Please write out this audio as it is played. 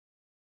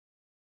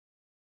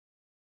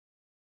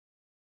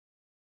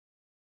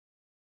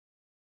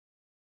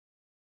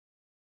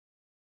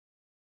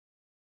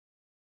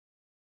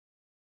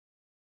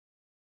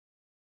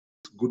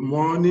good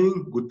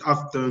morning, good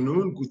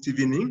afternoon, good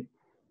evening.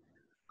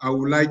 I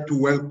would like to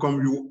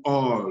welcome you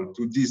all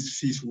to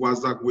this 5th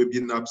WASAG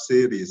webinar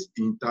series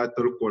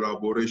entitled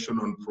Collaboration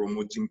on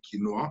Promoting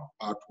Quinoa,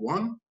 Part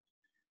 1.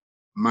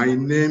 My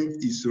name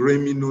is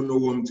Remy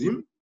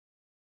Nono-Womdim.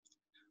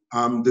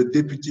 I'm the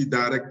Deputy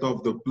Director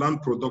of the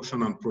Plant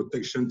Production and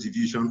Protection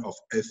Division of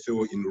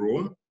FAO in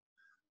Rome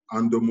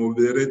and the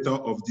moderator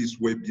of this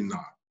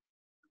webinar.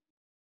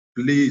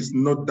 Please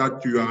note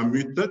that you are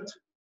muted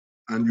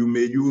and you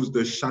may use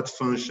the chat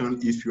function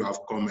if you have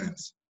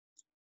comments.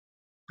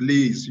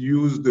 Please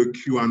use the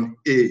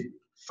Q&A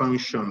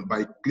function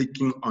by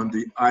clicking on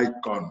the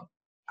icon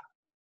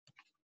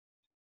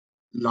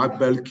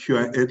labeled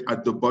Q&A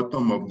at the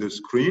bottom of the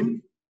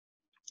screen.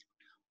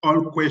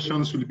 All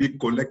questions will be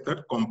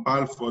collected,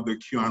 compiled for the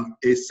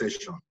Q&A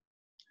session.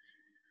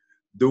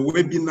 The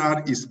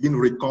webinar is being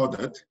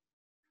recorded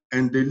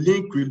and the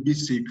link will be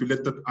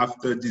circulated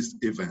after this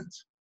event.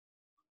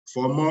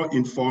 For more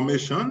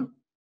information,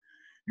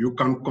 you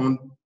can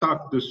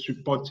contact the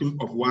support team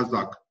of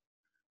WASAG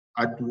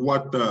at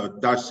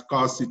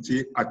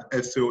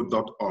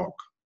water-scarcity@fao.org.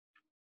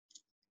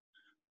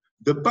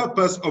 The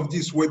purpose of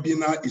this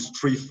webinar is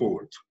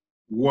threefold.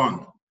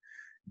 1,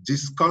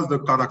 discuss the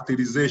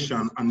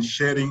characterization and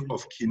sharing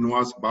of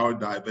quinoa's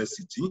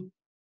biodiversity.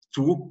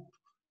 2,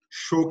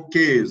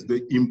 showcase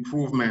the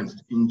improvements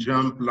in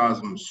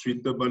germplasm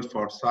suitable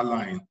for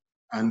saline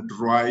and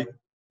dry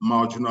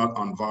marginal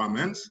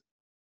environments.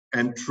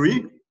 And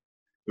 3,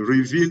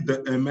 reveal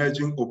the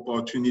emerging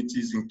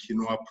opportunities in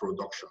quinoa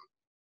production.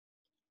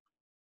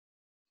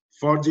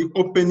 For the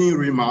opening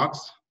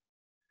remarks,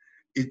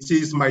 it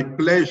is my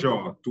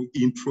pleasure to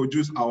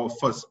introduce our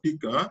first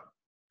speaker,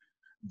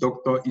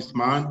 Dr.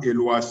 Ismail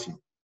El-Wafi,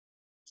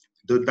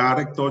 the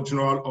Director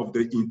General of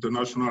the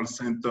International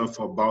Center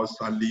for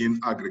Biosaline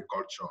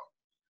Agriculture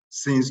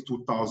since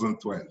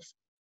 2012.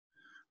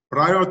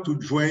 Prior to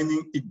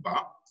joining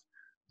ICBA,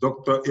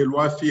 Dr.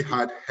 El-Wafi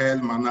had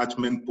held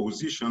management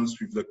positions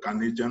with the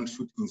Canadian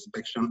Food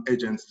Inspection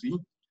Agency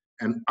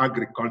and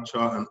Agriculture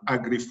and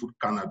Agri-Food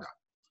Canada.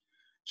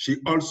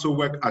 She also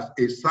worked as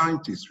a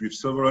scientist with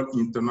several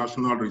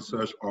international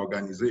research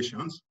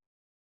organizations,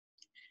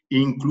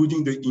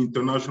 including the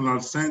International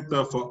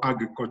Center for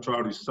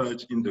Agricultural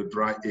Research in the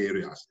Dry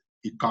Areas,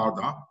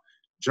 ICARDA,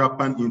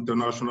 Japan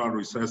International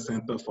Research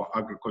Center for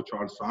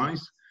Agricultural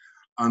Science,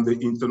 and the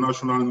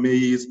International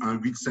Maize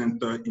and Wheat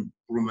Center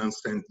Improvement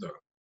Center.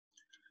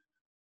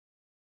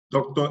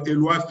 Dr.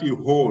 El-Wafi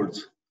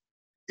holds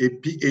a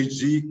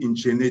PhD in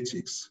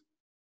genetics.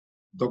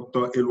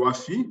 Dr.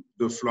 El-Wafi,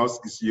 the floor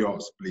is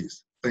yours,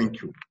 please.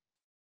 Thank you.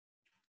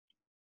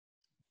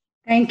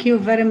 Thank you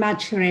very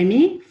much,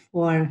 Remy,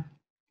 for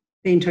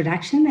the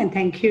introduction, and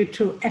thank you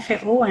to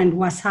FAO and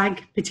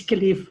WASAG,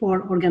 particularly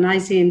for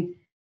organizing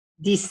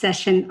this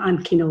session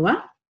on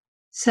quinoa.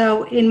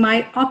 So in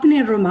my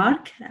opening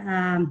remark,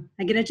 I'm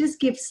gonna just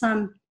give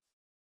some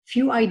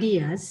few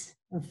ideas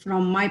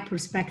from my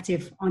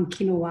perspective on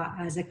quinoa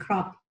as a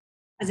crop,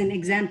 as an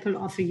example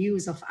of a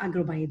use of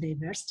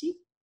agrobiodiversity.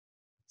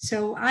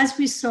 So as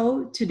we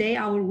saw today,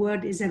 our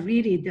world is a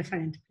really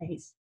different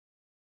place.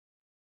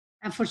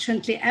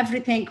 Unfortunately,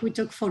 everything we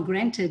took for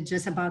granted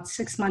just about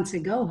 6 months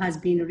ago has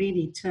been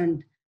really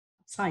turned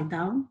upside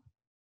down.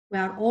 We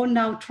are all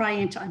now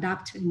trying to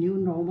adapt to a new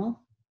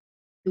normal.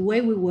 The way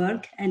we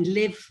work and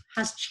live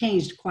has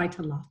changed quite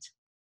a lot.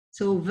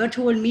 So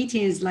virtual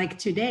meetings like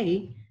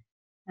today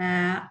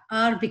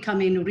are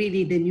becoming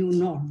really the new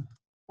norm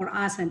for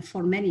us and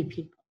for many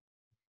people.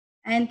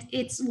 And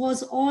it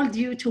was all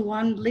due to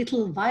one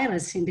little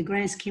virus in the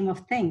grand scheme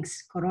of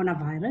things,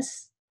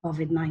 coronavirus,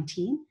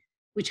 COVID-19,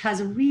 which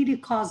has really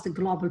caused a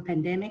global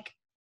pandemic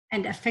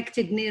and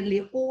affected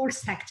nearly all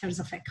sectors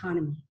of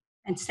economy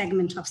and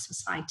segments of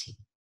society.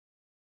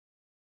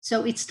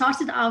 So it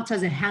started out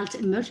as a health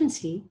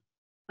emergency,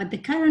 but the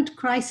current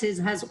crisis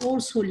has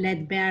also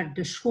laid bare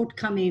the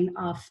shortcoming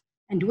of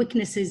and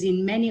weaknesses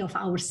in many of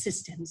our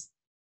systems,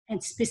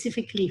 and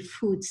specifically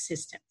food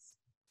systems.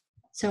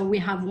 So we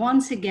have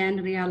once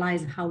again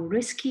realized how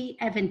risky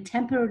even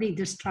temporary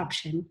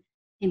disruption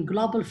in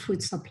global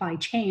food supply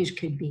chains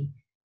could be,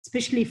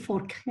 especially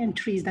for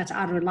countries that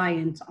are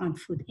reliant on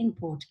food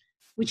import,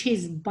 which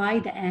is by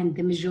the end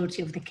the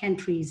majority of the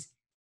countries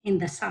in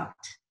the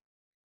South.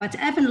 But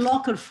even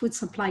local food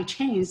supply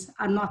chains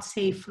are not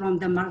safe from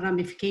the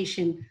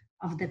ramification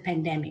of the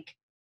pandemic.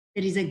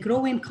 There is a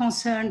growing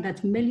concern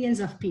that millions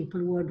of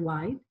people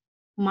worldwide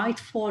might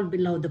fall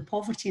below the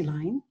poverty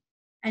line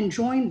and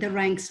join the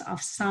ranks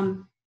of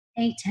some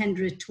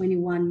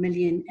 821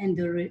 million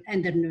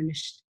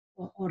undernourished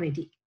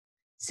already.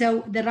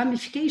 So the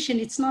ramification,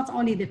 it's not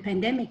only the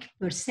pandemic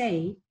per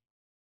se,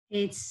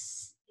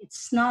 it's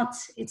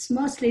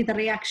mostly the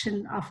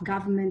reaction of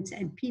government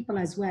and people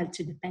as well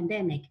to the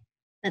pandemic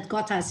that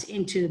got us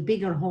into a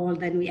bigger hole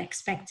than we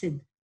expected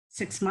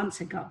 6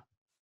 months ago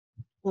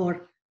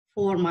or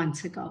 4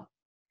 months ago.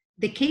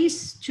 The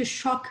case to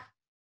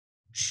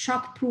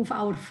shock-proof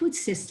our food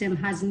system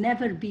has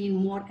never been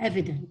more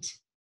evident.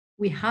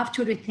 We have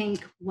to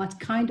rethink what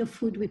kind of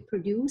food we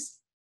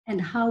produce and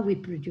how we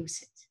produce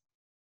it.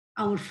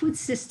 Our food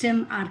system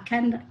are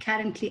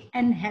currently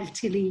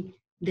unhealthily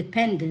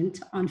dependent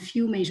on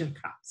few major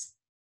crops.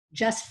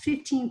 Just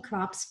 15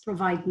 crops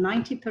provide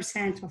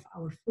 90% of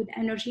our food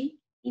energy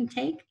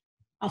intake,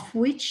 of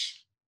which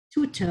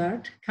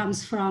 2/3 comes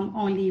from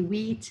only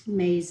wheat,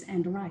 maize,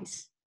 and rice.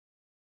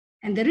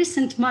 And the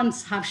recent months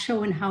have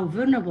shown how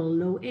vulnerable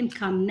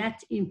low-income net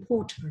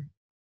importer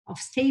of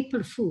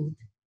staple food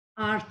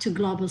are to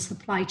global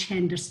supply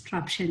chain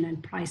disruption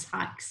and price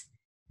hikes.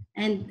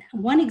 And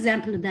one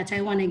example that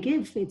I want to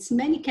give, it's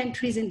many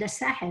countries in the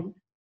Sahel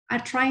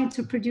are trying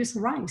to produce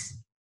rice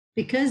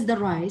because the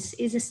rice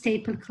is a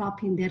staple crop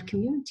in their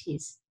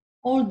communities.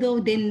 Although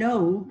they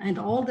know, and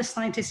all the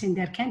scientists in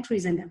their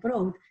countries and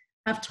abroad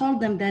have told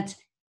them that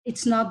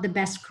it's not the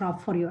best crop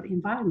for your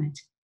environment.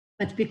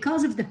 But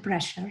because of the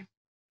pressure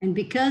and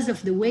because of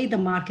the way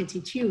the market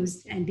is used,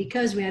 and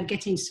because we are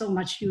getting so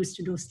much used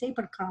to those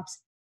staple crops,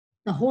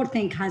 the whole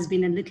thing has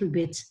been a little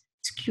bit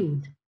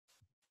skewed.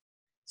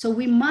 So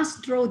we must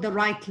draw the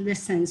right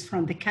lessons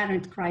from the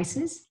current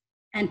crisis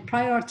and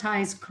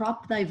prioritize crop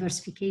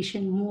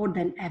diversification more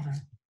than ever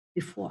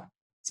before,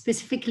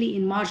 specifically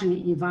in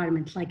marginal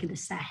environments like the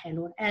Sahel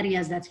or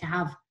areas that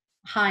have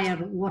higher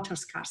water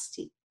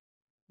scarcity.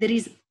 There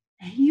is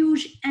a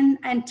huge and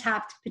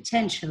untapped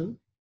potential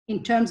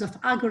in terms of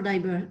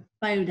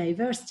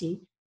biodiversity,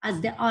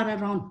 as there are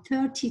around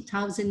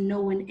 30,000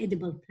 known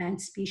edible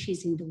plant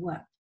species in the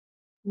world.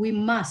 We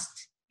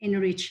must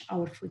enrich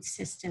our food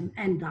system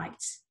and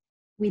diets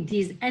with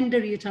these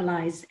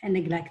underutilized and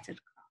neglected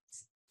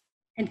crops.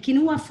 And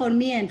quinoa, for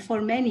me and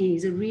for many,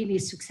 is a really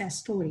success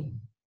story.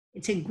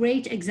 It's a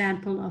great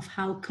example of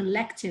how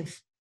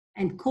collective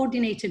and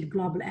coordinated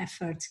global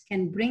efforts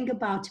can bring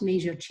about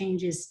major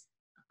changes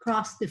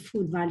across the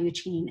food value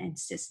chain and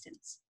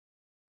systems.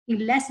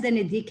 In less than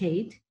a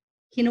decade,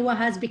 quinoa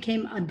has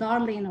become a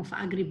darling of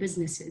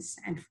agribusinesses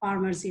and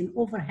farmers in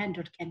over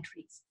 100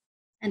 countries.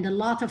 And a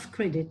lot of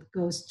credit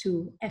goes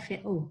to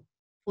FAO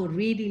for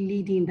really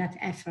leading that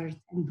effort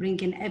and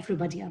bringing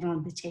everybody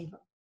around the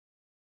table.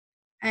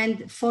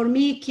 And for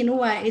me,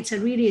 quinoa, it's a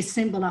really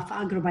symbol of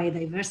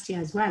agrobiodiversity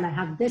as well. I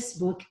have this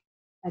book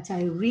that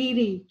I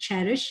really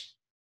cherish,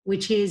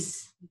 which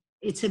is,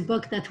 it's a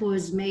book that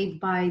was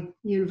made by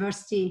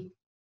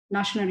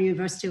National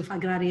University of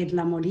Agraria de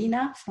la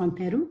Molina from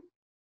Peru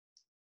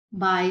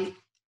by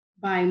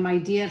my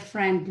dear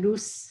friend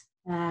Luz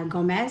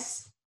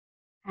Gomez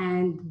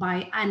and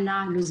by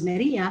Ana Luz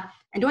Maria.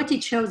 And what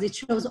it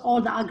shows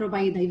all the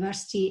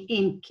agrobiodiversity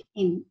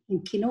in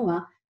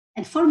quinoa.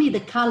 And for me,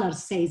 the color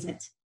says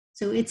it.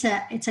 So it's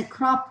a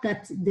crop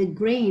that the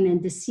grain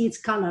and the seeds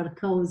color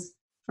goes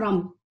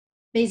from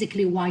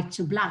basically white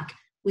to black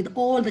with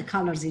all the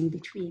colors in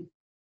between.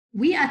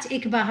 We at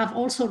ICBA have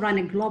also run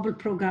a global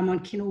program on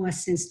quinoa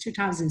since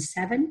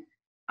 2007.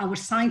 Our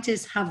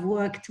scientists have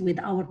worked with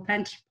our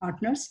plant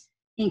partners,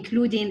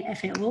 including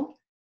FAO,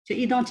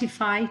 to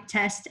identify,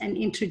 test, and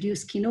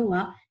introduce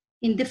quinoa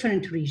in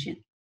different regions.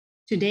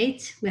 To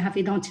date, we have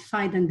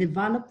identified and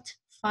developed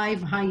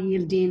 5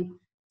 high-yielding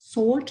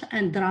salt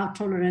and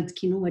drought-tolerant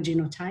quinoa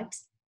genotypes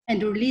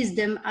and released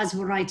them as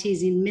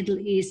varieties in Middle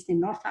East, in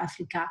North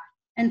Africa,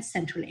 and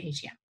Central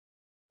Asia.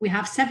 We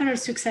have several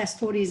success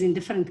stories in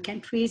different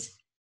countries,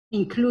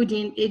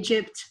 including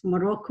Egypt,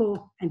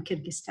 Morocco, and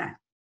Kyrgyzstan.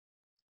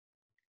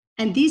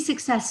 And these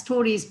success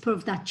stories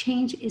prove that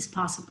change is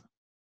possible.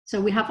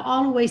 So we have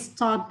always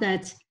thought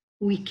that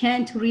we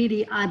can't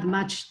really add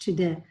much to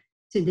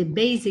the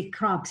basic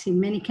crops in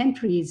many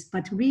countries,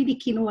 but really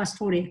quinoa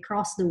story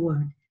across the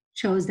world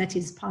shows that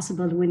it's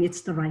possible when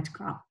it's the right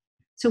crop.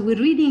 So we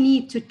really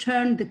need to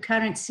turn the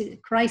current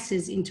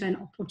crisis into an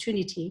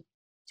opportunity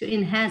to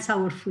enhance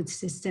our food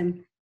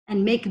system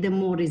and make them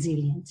more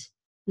resilient,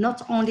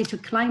 not only to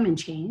climate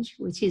change,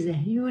 which is a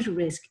huge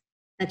risk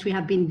that we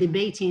have been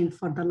debating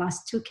for the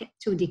last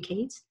two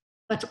decades,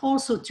 but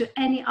also to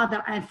any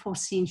other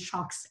unforeseen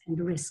shocks and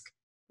risks,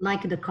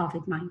 like the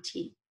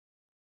COVID-19.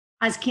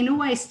 As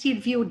quinoa is still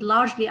viewed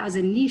largely as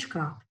a niche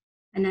crop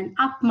and an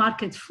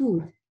upmarket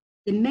food,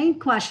 the main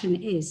question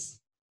is,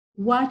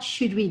 what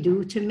should we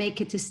do to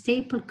make it a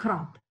staple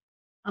crop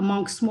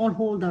among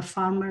smallholder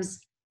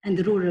farmers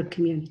and rural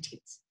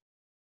communities?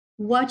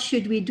 What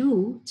should we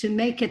do to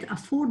make it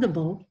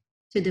affordable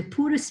to the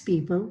poorest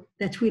people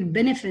that will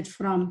benefit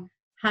from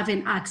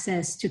having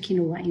access to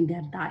quinoa in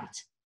their diet?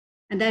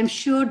 And I'm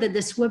sure that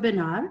this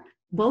webinar,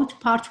 both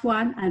part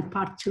 1 and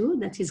part 2,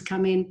 that is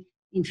coming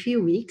in a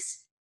few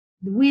weeks,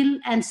 will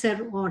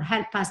answer or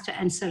help us to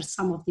answer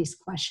some of these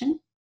questions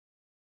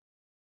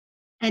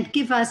and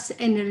give us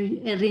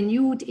a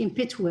renewed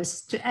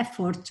impetus to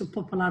effort to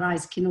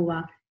popularize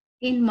quinoa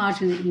in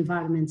marginal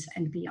environments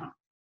and beyond.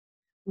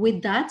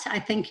 With that, I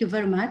thank you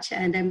very much,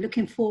 and I'm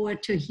looking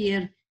forward to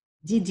hear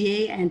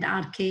Didier and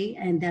RK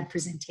and their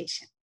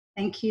presentation.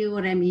 Thank you,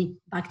 Remy.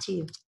 Back to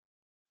you.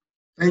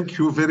 Thank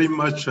you very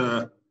much,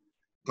 Dr.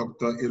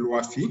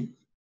 Elwafi.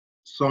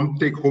 Some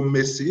take-home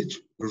message: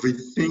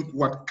 rethink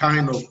what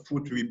kind of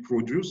food we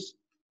produce,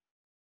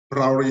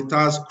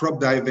 prioritize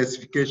crop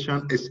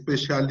diversification,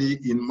 especially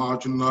in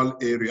marginal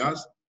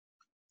areas,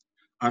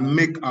 and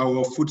make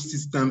our food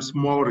systems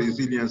more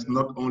resilient,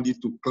 not only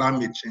to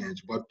climate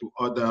change, but to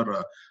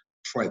other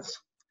threats.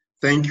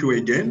 Thank you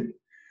again.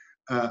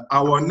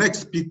 Our next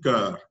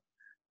speaker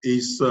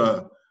is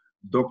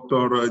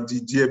Dr.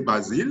 Didier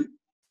Basile.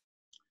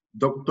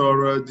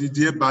 Dr.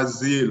 Didier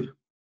Basile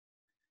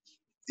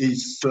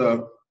is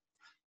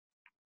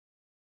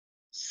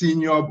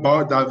Senior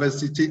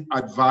Biodiversity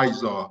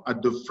Advisor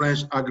at the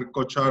French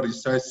Agriculture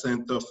Research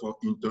Center for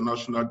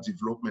International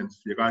Development,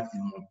 CIRAD,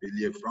 in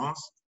Montpellier,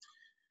 France.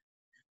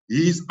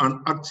 He is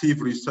an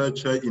active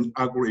researcher in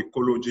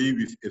agroecology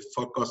with a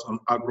focus on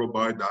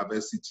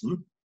agrobiodiversity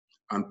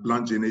and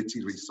plant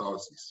genetic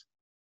resources.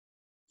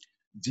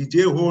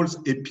 Didier holds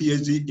a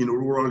PhD in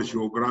rural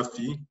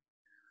geography,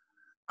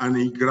 and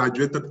he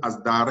graduated as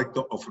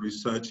Director of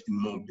Research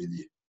in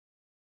Montpellier.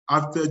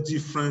 After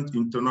different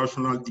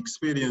international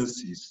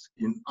experiences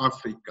in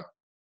Africa,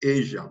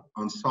 Asia,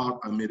 and South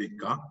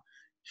America,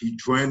 he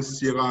joined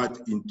CIRAD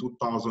in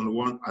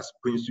 2001 as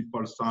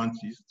principal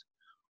scientist,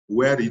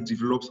 where he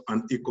develops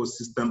an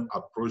ecosystem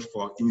approach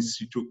for in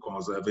situ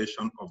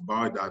conservation of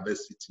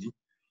biodiversity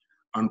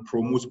and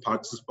promotes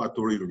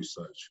participatory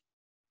research.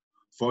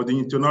 For the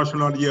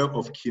International Year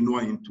of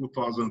Quinoa in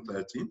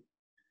 2013,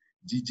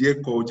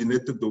 Didier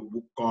coordinated the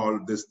book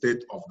called The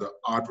State of the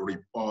Art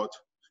Report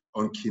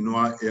on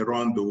Quinoa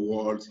Around the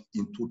World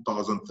in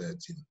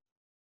 2013,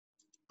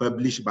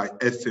 published by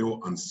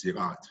FAO and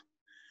CIRAD.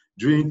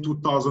 During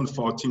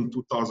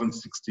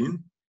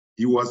 2014-2016,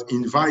 he was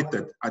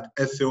invited at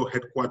FAO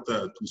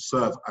headquarters to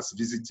serve as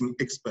visiting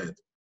expert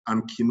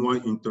and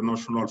Quinoa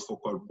International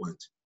Focal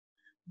Point.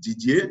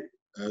 Didier,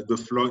 the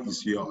floor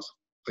is yours.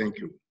 Thank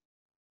you.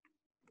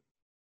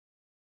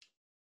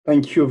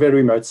 Thank you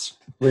very much,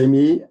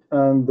 Remy,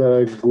 and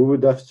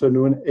good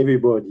afternoon,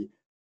 everybody.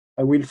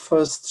 I will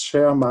first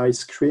share my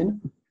screen,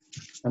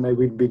 and I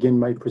will begin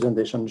my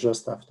presentation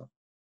just after.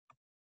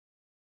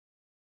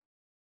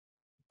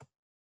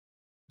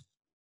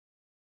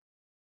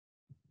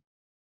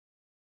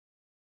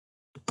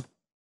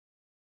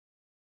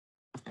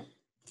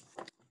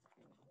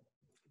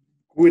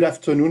 Good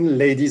afternoon,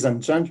 ladies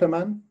and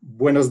gentlemen.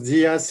 Buenos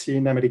días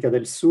in América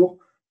del Sur.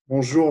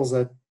 Bonjour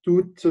à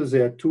toutes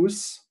et à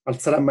tous.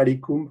 Assalamu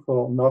alaikum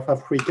for North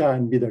Africa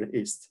and Middle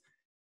East.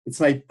 It's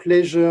my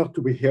pleasure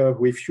to be here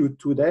with you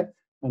today.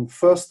 And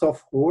first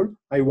of all,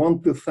 I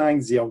want to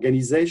thank the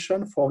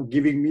organization for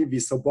giving me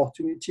this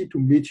opportunity to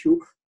meet you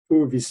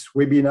through this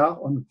webinar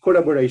on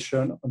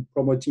collaboration on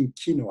promoting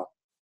quinoa.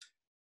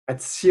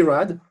 At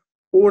CIRAD,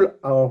 all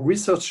our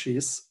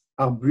researches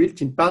are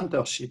built in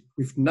partnership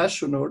with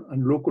national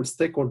and local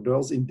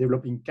stakeholders in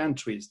developing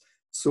countries.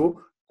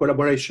 So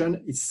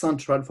collaboration is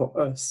central for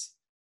us.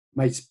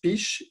 My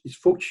speech is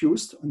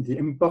focused on the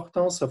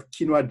importance of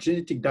quinoa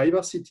genetic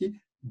diversity,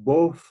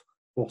 both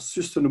for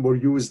sustainable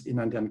use in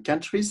Andean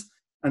countries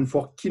and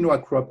for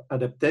quinoa crop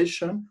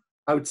adaptation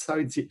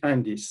outside the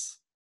Andes.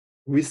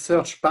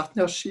 Research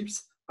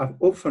partnerships have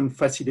often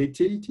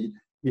facilitated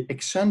the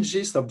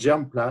exchanges of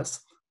germplasm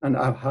and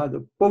have had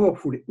a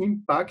powerful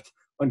impact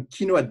on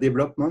quinoa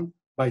development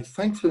by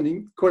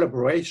strengthening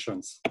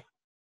collaborations.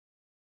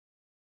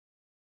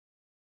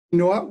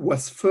 Quinoa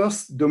was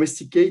first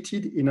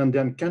domesticated in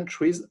Andean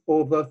countries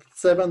over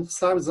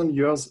 7,000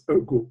 years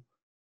ago.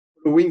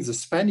 Following the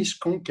Spanish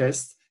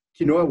conquest,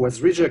 quinoa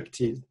was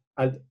rejected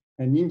as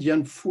an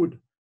Indian food.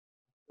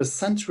 After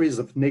centuries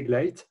of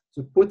neglect,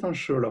 the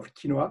potential of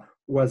quinoa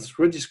was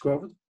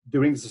rediscovered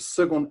during the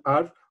second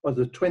half of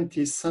the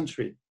 20th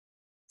century.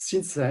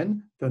 Since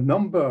then, the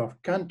number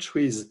of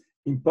countries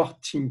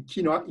importing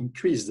quinoa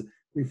increased,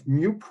 with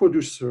new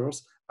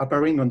producers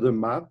appearing on the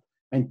map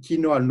and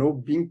quinoa now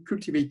being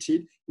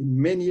cultivated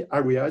in many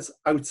areas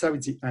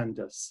outside the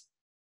Andes.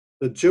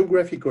 The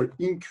geographical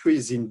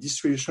increase in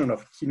distribution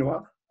of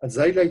quinoa has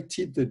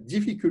highlighted the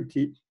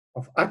difficulty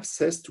of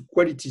access to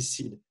quality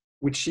seed,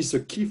 which is a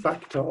key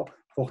factor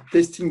for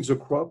testing the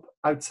crop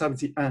outside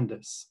the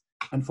Andes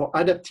and for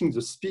adapting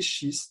the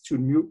species to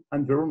new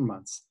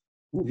environments.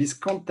 In this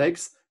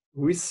context,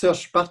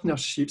 research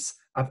partnerships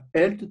have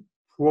helped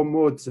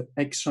promote the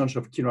exchange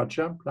of quinoa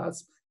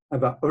germplasm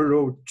and have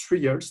allowed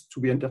trials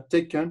to be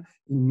undertaken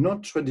in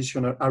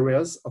non-traditional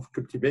areas of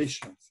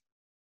cultivation.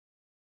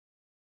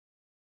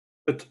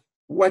 But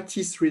what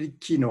is really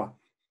quinoa?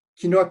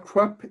 Quinoa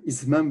crop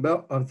is a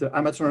member of the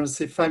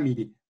Amateraceae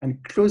family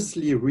and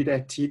closely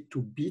related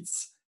to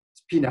beets,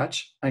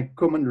 spinach, and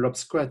common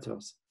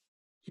lobscotters.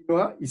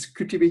 Quinoa is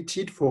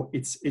cultivated for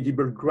its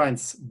edible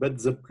grains,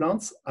 but the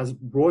plant has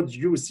broad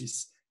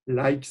uses,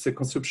 like the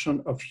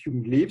consumption of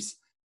young leaves,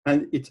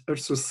 and it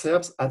also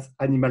serves as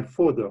animal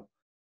fodder.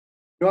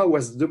 Quinoa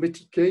was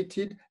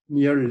domesticated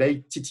near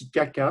Lake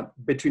Titicaca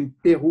between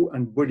Peru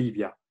and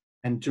Bolivia.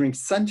 And during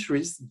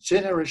centuries,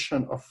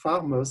 generations of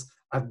farmers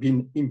have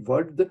been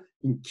involved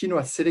in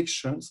quinoa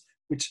selections,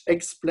 which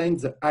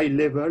explains the high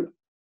level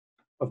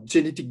of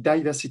genetic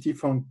diversity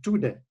found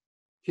today.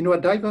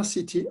 Quinoa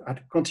diversity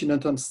at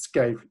continental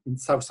scale in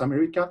South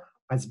America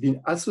has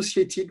been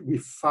associated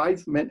with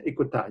 5 main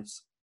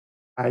ecotypes: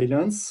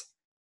 highlands,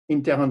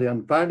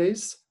 interandean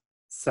valleys,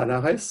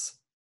 salares,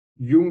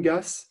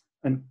 yungas,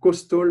 and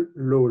coastal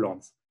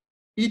lowlands.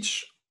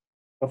 Each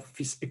of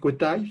these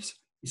ecotypes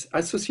is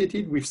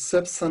associated with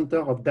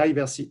subcenter of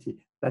diversity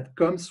that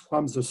comes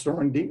from the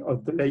surrounding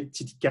of the Lake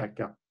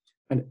Titicaca,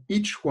 and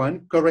each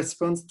one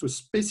corresponds to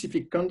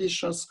specific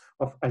conditions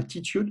of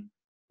altitude,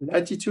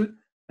 latitude,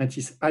 and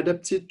is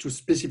adapted to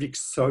specific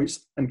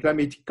soils and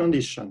climatic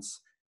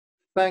conditions.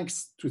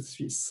 Thanks to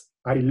this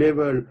high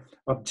level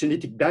of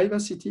genetic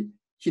diversity,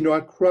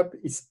 quinoa crop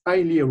is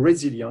highly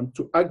resilient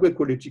to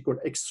agroecological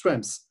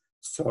extremes,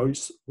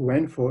 soils,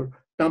 rainfall,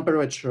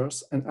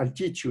 temperatures, and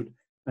altitude,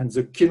 and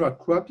the quinoa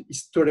crop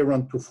is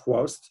tolerant to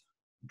frost,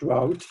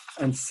 drought,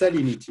 and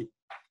salinity.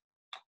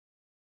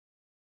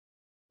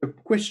 The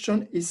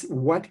question is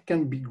what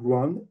can be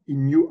grown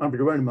in new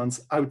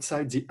environments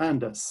outside the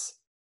Andes?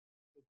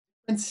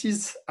 The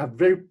differences are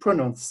very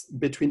pronounced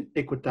between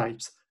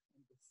ecotypes.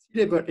 The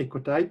sea level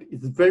ecotype is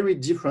very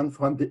different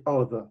from the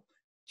other.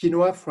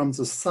 Quinoa from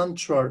the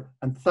central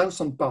and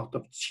southern part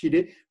of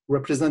Chile,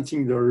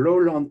 representing the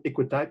lowland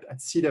ecotype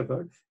at sea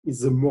level,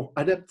 is the more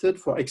adapted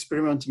for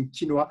experimenting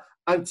quinoa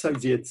outside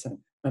the Eocene,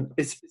 and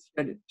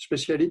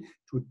especially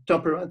to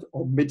temperate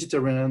or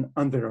Mediterranean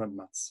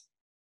environments.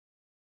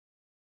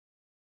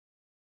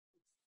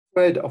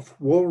 The spread of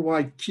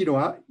worldwide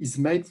quinoa is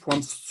made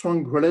from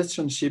strong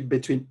relationship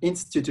between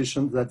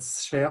institutions that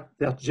share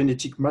their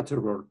genetic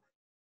material.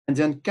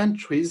 Andean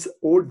countries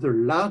hold the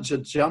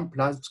largest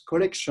germplasm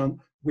collection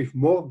with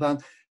more than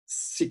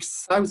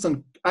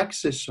 6,000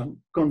 accessions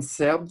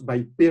conserved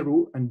by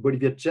Peru and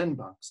Bolivia gene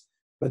banks.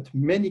 But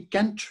many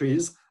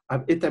countries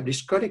have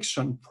established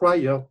collection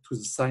prior to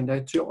the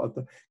signature of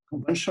the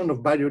Convention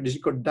of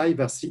Biological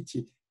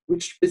Diversity,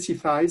 which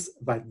specifies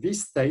that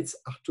these states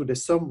are today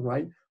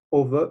sovereign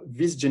over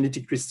these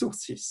genetic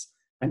resources.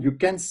 And you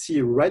can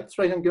see red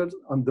triangles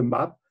on the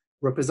map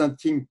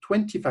representing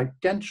 25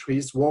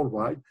 countries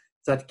worldwide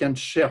that can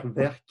share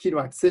their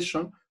quinoa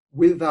accession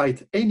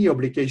without any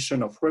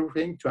obligation of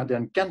referring to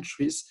Andean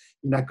countries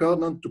in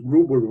accordance to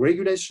global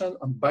regulation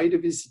on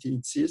biodiversity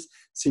indices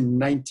since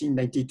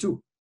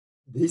 1992.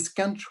 These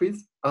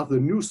countries are the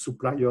new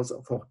suppliers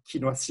of our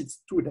quinoa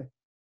seeds today.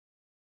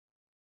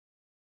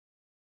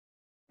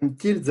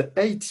 Until the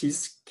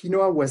 80s,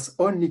 quinoa was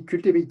only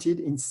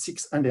cultivated in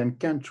 6 Andean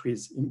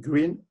countries, in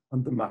green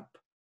on the map.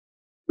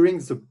 During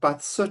the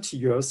past 30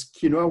 years,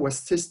 quinoa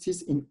was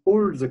tested in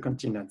all the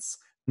continents.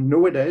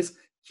 Nowadays,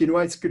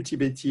 quinoa is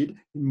cultivated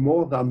in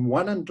more than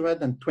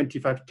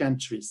 125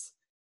 countries.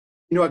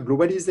 Quinoa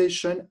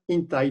globalization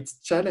entails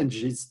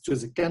challenges to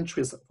the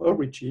countries of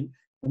origin,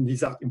 and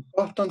these are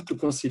important to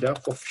consider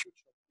for future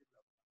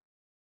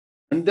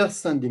development.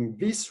 Understanding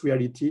this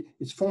reality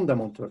is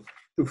fundamental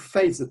to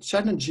face the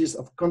challenges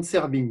of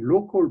conserving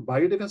local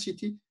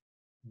biodiversity,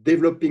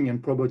 developing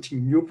and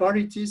promoting new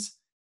varieties,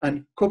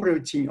 and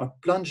cooperating on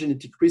plant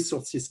genetic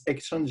resources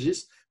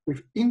exchanges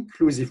with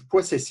inclusive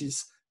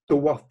processes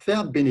toward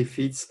fair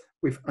benefits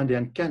with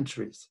Andean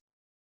countries.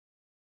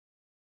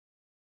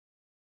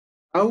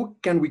 How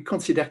can we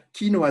consider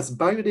quinoa's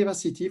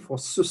biodiversity for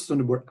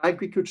sustainable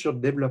agriculture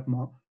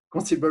development,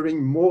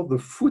 considering more the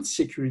food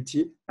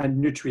security and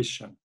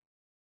nutrition?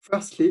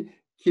 Firstly,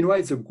 quinoa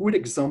is a good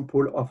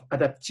example of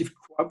adaptive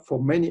crop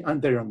for many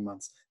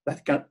environments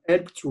that can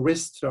help to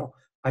restore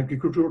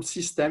agricultural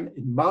system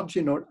in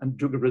marginal and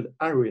degraded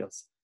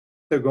areas.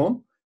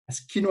 Second, as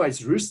quinoa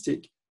is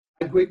rustic,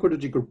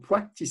 agroecological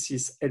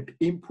practices help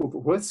improve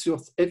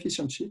resource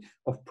efficiency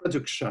of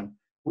production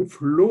with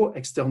low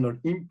external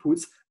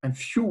inputs and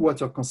few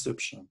water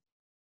consumption.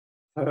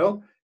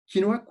 Third,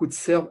 quinoa could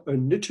serve a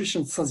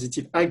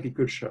nutrition-sensitive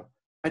agriculture,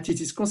 and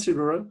it is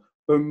considered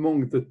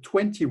among the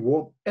 20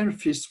 world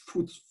healthiest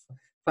foods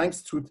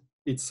thanks to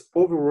its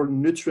overall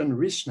nutrient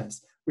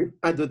richness with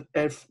added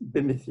health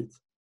benefits.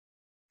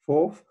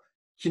 Fourth,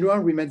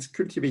 quinoa remains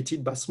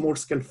cultivated by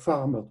small-scale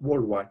farmers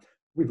worldwide,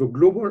 with a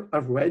global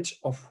average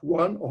of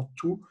 1 or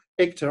 2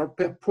 hectares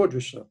per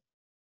producer.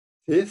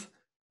 Fifth,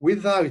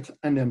 without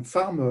Andean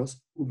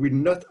farmers, we will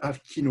not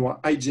have quinoa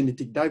high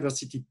genetic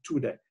diversity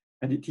today,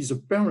 and it is a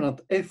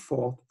permanent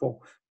effort for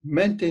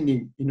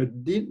maintaining in a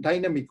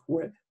dynamic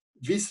way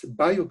this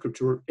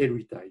biocultural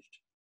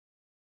heritage.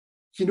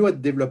 Quinoa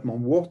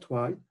development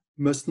worldwide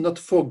must not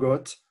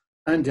forget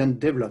Andean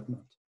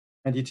development,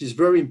 and it is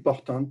very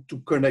important to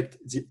connect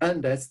the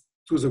Andes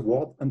to the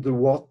world and the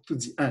world to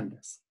the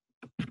Andes.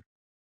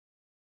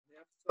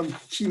 Some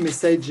key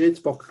messages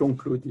for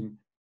concluding.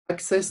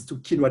 Access to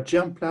quinoa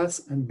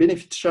germplasm and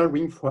benefit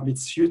sharing from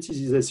its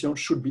utilization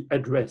should be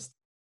addressed,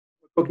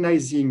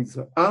 recognizing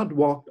the hard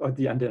work of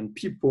the Andean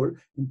people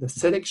in the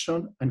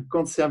selection and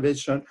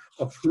conservation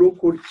of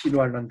local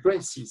quinoa land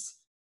races,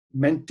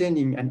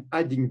 maintaining and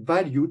adding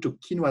value to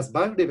quinoa's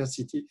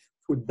biodiversity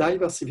through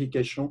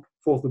diversification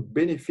for the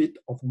benefit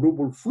of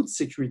global food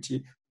security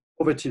and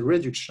poverty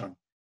reduction.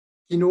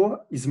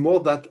 Quinoa is more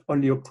than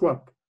only a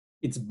crop.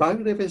 Its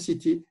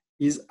biodiversity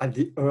is at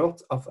the heart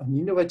of an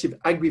innovative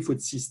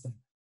agri-food system,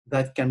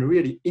 that can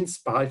really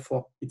inspire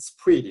for its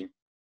spreading.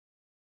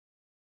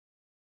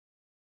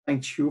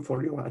 Thank you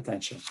for your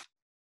attention.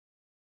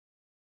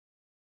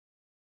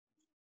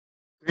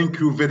 Thank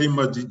you very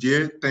much,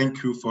 Didier.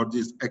 Thank you for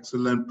this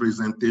excellent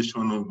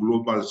presentation on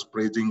global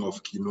spreading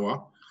of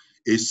quinoa,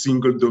 a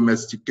single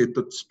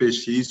domesticated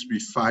species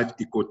with 5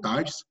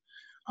 ecotypes.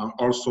 And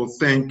also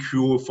thank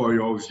you for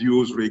your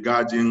views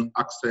regarding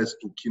access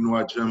to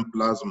quinoa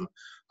germplasm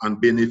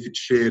and benefit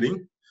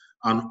sharing,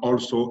 and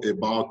also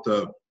about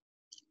the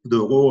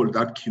role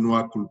that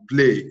quinoa could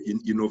play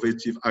in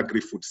innovative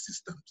agri-food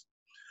systems.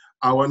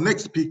 Our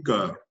next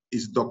speaker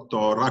is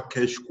Dr.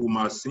 Rakesh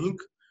Kumar Singh,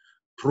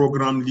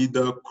 Program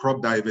Leader,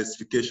 Crop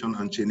Diversification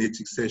and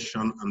Genetics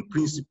Section, and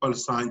Principal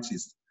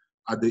Scientist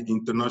at the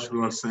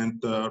International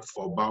Center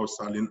for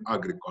Biosaline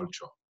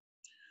Agriculture.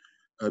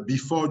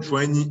 Before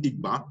joining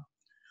ICBA,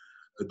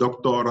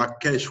 Dr.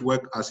 Rakesh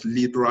worked as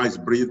lead rice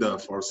breeder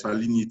for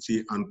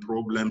salinity and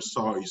problem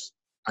soils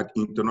at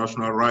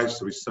International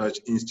Rice Research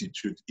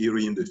Institute here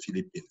in the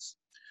Philippines.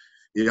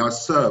 He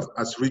has served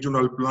as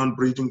Regional Plant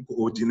Breeding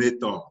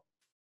Coordinator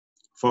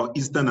for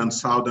Eastern and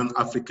Southern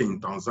Africa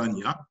in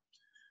Tanzania,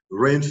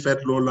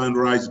 rain-fed lowland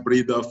rice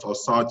breeder for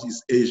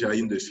Southeast Asia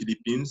in the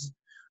Philippines,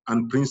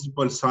 and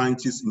principal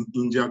scientist in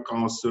India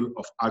Council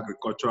of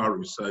Agricultural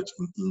Research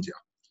in India.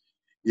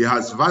 He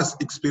has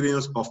vast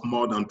experience of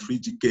more than 3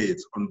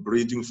 decades on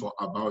breeding for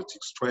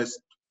abiotic stress,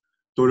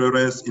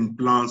 tolerance in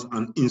plants,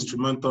 and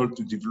instrumental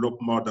to develop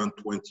more than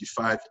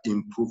 25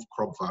 improved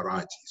crop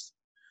varieties.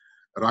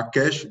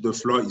 Rakesh, the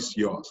floor is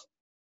yours.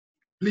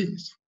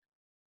 Please.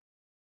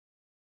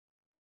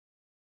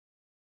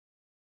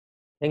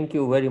 Thank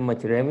you very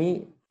much,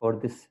 Remy, for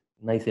this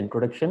nice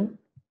introduction.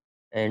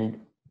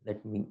 And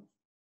let me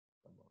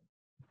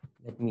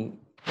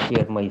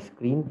share my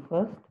screen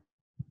first.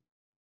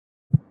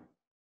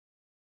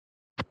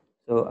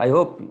 So I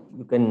hope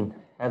you can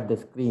have the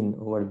screen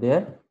over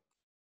there.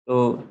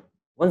 So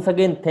once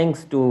again,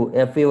 thanks to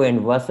FAO and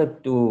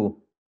WASAG to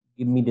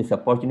give me this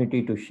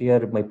opportunity to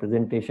share my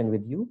presentation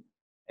with you.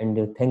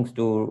 And thanks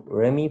to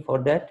Remy for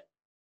that.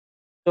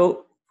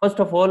 So first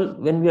of all,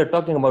 when we are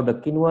talking about the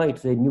quinoa,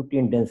 it's a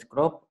nutrient-dense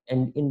crop.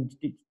 And in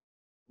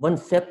one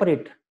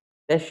separate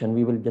session,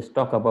 we will just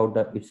talk about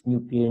its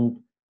nutrient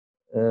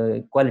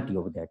quality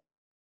of that.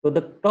 So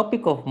the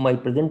topic of my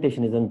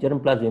presentation is on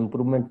germplasm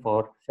improvement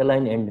for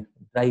saline and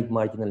dry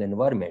marginal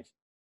environments.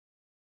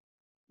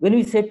 When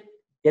we say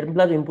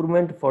germplasm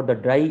improvement for the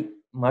dry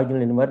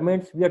marginal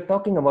environments, we are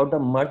talking about the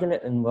marginal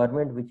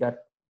environment which are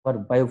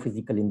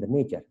biophysical in the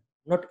nature,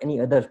 not any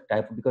other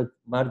type, because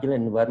marginal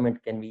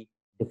environment can be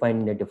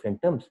defined in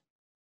different terms.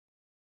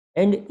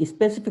 And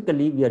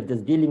specifically, we are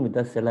just dealing with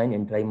the saline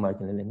and dry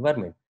marginal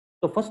environment.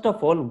 So first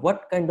of all,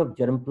 what kind of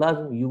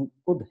germplasm you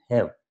could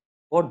have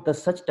for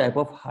such type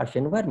of harsh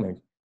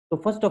environment?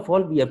 So first of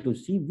all, we have to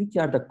see which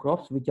are the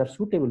crops which are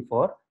suitable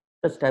for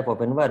such type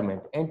of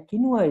environment. And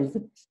quinoa is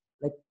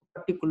like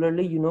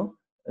particularly,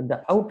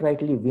 the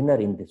outrightly winner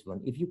in this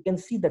one. If you can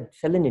see the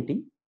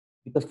salinity,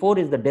 because 4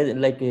 is the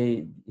like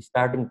a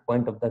starting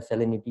point of the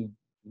salinity,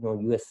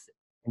 US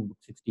handbook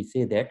 60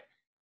 say that.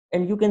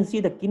 And you can see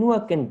the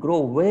quinoa can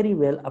grow very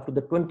well up to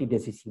the 20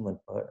 decisiemens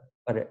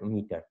per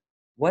meter.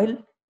 While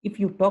if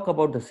you talk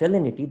about the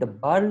salinity, the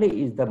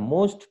barley is the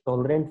most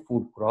tolerant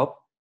food crop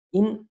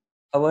in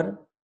our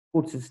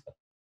food system.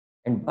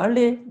 And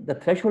barley, the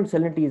threshold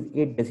salinity is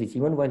 8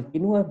 decisiemens, while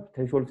quinoa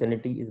threshold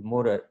salinity is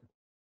more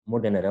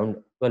than around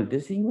 12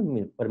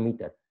 decisiemens per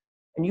meter.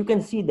 And you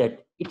can see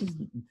that it is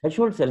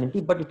threshold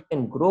salinity, but it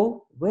can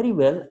grow very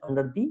well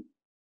under the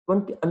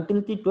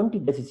 20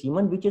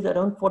 decisiemens, which is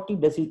around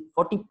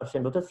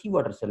 40% of the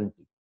seawater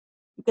salinity.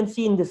 You can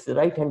see in this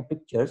right-hand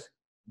pictures,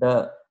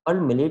 the pearl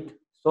millet,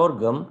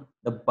 sorghum,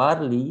 the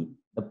barley,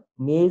 the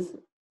maize,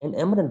 and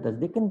amaranthus,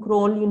 they can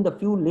grow only in the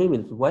few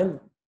levels, while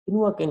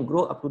quinoa can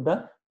grow up to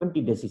the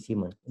 20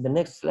 decisiemens. In the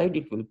next slide,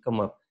 it will come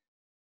up.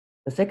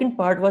 The second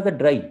part was the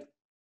dry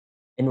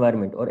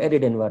environment or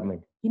arid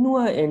environment.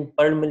 Quinoa and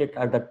pearl millet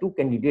are the 2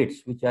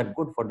 candidates which are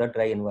good for the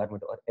dry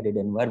environment or arid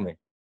environment.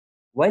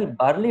 While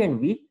barley and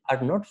wheat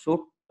are not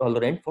so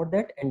tolerant for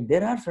that, and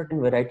there are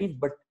certain varieties,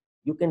 but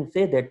you can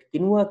say that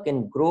quinoa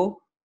can grow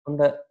on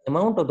the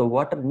amount of the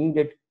water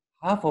needed,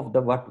 half of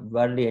the what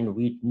barley and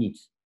wheat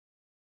needs.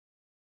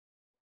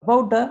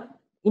 About the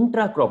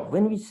intra-crop,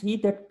 when we see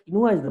that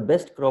quinoa is the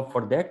best crop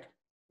for that,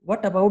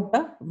 what about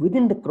the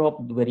within the crop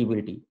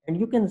variability? And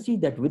you can see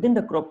that within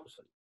the crop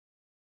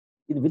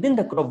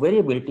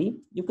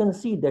variability, you can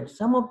see that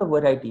some of the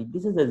variety,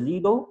 this is a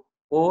 0,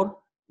 4,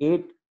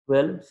 8,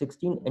 12,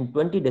 16, and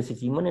 20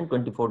 decisiemens and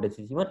 24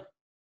 decisiemens.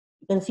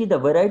 You can see the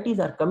varieties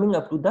are coming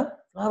up to the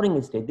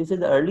flowering stage. This is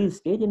the early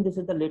stage and this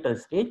is the later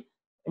stage.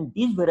 And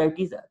these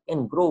varieties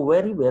can grow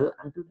very well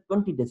until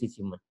 20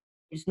 decisiemens.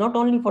 It's not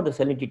only for the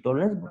salinity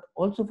tolerance, but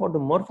also for the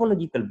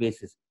morphological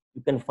basis.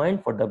 You can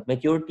find for the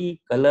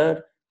maturity,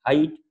 color,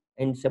 height,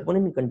 and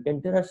saponin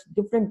content, there are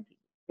different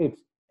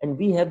traits. And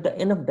we have the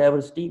enough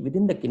diversity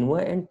within the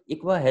quinoa, and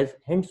ICBA has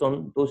hands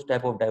on those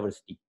type of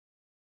diversity.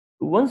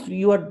 Once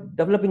you are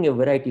developing a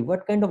variety,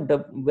 what kind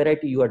of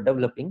variety you are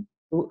developing?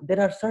 So there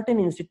are certain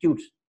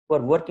institutes who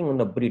are working on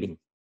the breeding.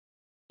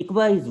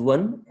 ICBA is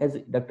one, as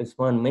Dr.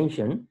 Swan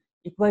mentioned.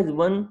 ICBA is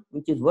one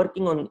which is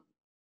working on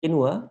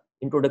quinoa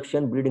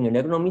introduction, breeding, and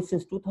agronomy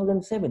since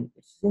 2007.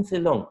 It's since a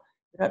long.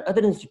 There are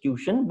other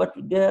institutions, but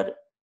they are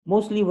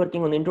mostly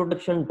working on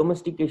introduction,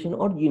 domestication,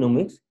 or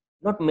genomics.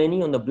 Not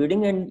many on the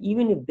breeding, and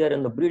even if they are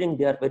on the breeding,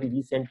 they are very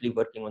recently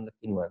working on the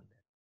quinoa.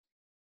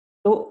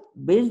 So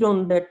based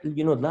on that,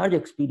 large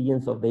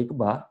experience of the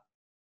ICBA,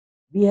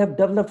 we have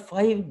developed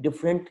 5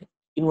 different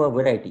quinoa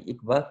variety: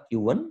 ICBA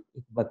Q1,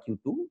 ICBA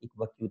Q2,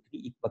 ICBA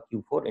Q3, ICBA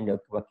Q4, and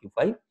ICBA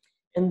Q5.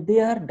 And they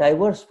are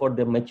diverse for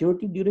their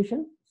maturity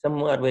duration.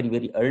 Some are very,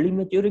 very early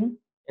maturing,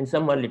 and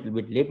some are a little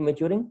bit late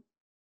maturing.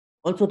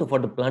 Also for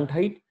the plant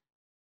height,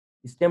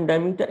 stem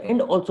diameter,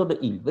 and also the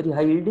yield, very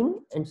high yielding,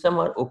 and some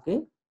are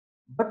okay.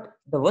 But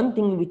the one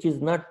thing which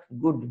is not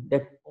good,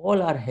 that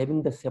all are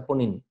having the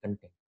saponin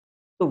content.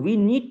 So we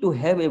need to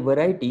have a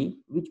variety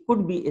which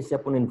could be a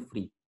saponin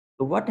free.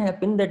 So what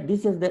happened that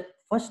this is the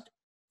first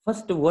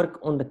work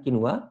on the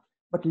quinoa,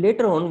 but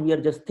later on we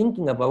are just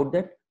thinking about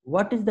that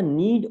what is the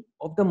need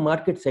of the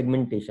market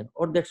segmentation,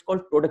 or that's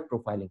called product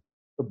profiling.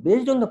 So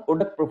based on the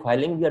product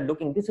profiling, we are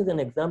looking, this is an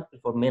example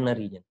for MENA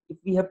region. If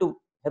we have to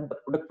have the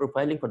product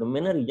profiling for the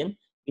MENA region,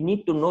 we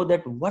need to know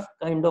that what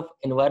kind of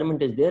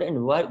environment is there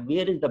and where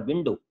is the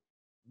window,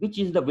 which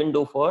is the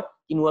window for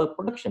quinoa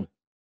production.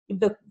 If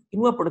the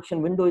quinoa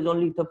production window is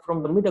only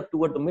from the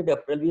mid-October to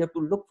mid-April, we have to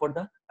look for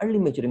the early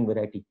maturing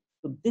variety.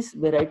 So this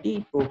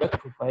variety product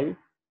profile,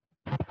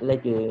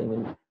 like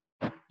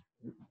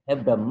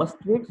have the must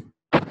traits,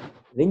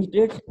 range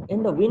traits,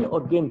 and the win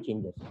or game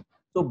changers.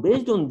 So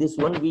based on this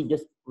one, we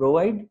just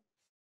provide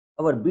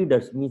our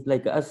breeders, means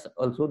like us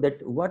also,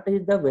 that what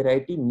is the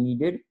variety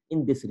needed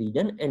in this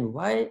region and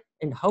why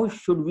and how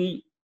should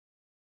we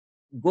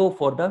go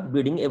for the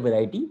breeding a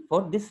variety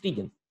for this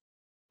region.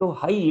 So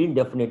high yield,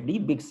 definitely,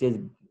 big size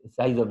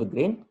of the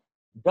grain,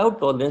 drought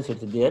tolerance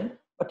is there,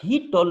 but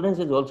heat tolerance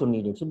is also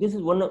needed. So this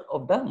is one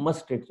of the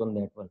must traits on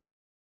that one.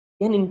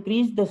 Can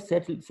increase the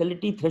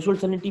salinity, threshold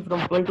salinity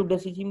from 12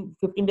 to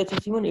 15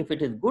 decimum. If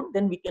it is good,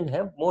 then we can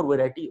have more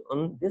variety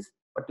on this,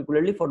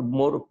 particularly for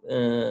more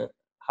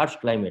harsh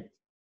climate.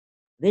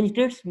 Range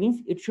traits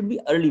means it should be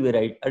early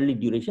variety, early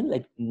duration,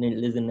 like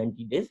less than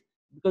 90 days,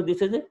 because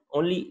this is the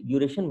only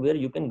duration where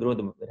you can grow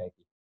the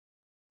variety.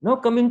 Now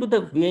coming to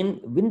the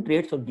win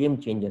traits or game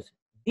changers.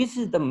 This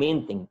is the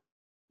main thing.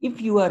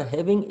 If you are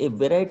having a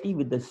variety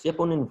with the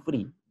saponin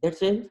free,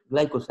 that's a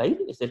glycoside,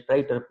 it's a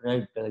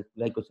triterpenoid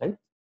glycoside.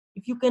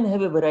 If you can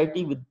have a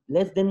variety with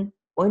less than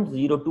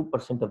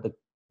 0.02% of the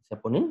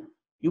saponin,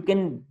 you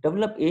can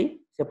develop a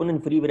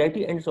saponin free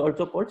variety, and it's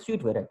also called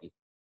sweet variety.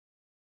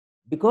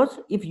 Because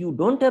if you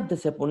don't have the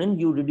saponin,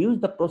 you reduce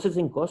the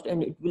processing cost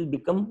and it will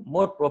become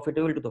more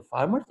profitable to the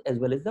farmers as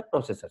well as the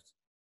processors.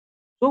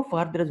 So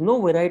far, there is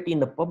no variety in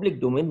the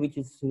public domain which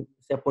is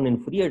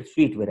saponin free or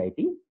sweet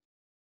variety.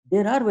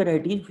 There are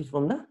varieties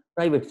from the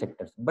private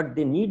sectors, but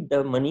they need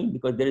the money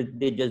because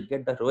they just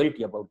get the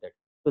royalty about that.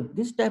 So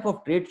this type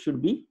of trait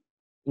should be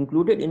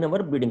included in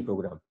our breeding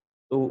program.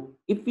 So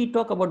if we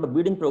talk about the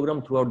breeding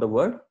program throughout the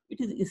world, it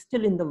is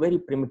still in the very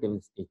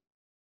primitive stage.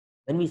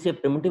 When we say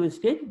primitive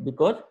stage,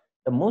 because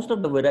the most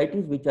of the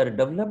varieties which are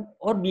developed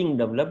or being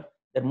developed,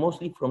 they're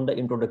mostly from the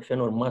introduction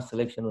or mass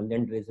selection or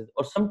land races,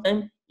 or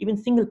sometimes even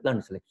single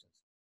plant selections.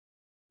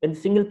 Then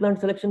single plant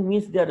selection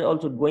means they are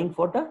also going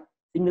for the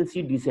single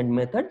seed descent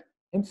method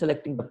and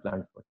selecting the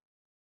plant.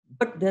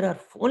 But there are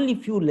only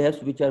few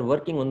labs which are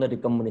working on the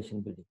recombination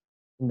breeding.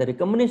 In the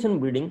recombination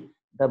breeding,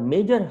 the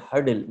major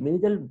hurdle,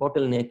 major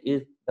bottleneck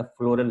is the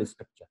floral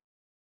structure,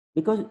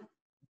 because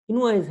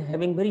quinoa is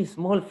having very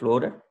small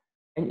flora,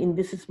 and in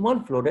this small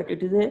flora,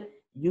 it is a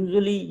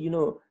usually,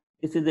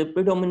 this is a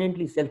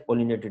predominantly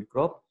self-pollinated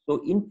crop.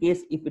 So in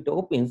case if it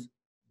opens,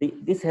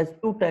 this has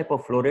 2 type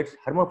of florets,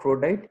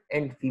 hermaphrodite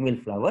and female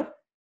flower.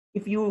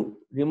 If you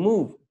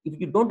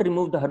don't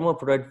remove the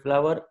hermaphrodite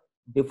flower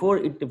before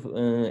it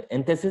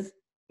anthesis,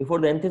 it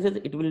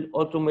will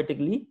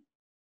automatically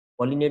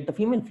pollinate the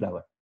female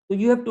flower. So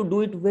you have to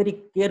do it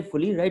very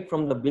carefully right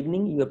from the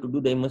beginning. You have to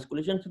do the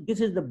emasculation. So this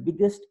is the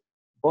biggest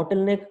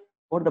bottleneck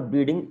for the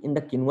breeding in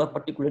the quinoa,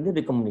 particularly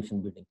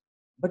recombination breeding.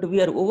 But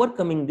we are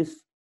overcoming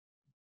this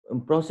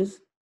process,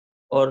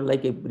 or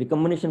like a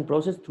recombination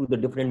process, through the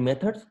different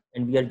methods,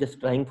 and we are just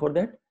trying for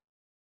that.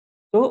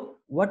 So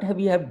what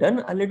we have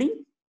done already?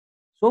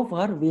 So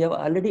far, we have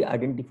already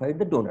identified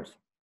the donors,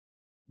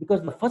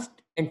 because the first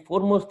and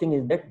foremost thing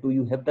is that, do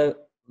you have the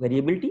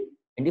variability?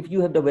 And if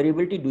you have the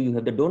variability, do you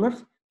have the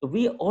donors? So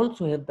we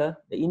also have the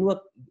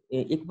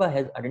ICBA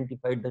has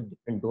identified the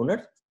different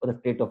donors for the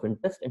trait of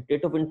interest, and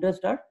trait of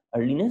interest are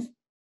earliness,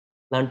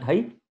 plant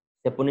height,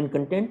 saponin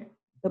content,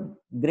 the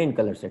grain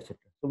colors, etc.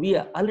 So we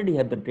already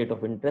have the trait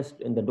of interest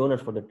and the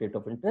donors for the trait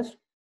of interest.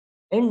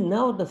 And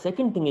now the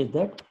second thing is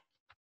that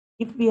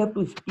if we have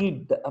to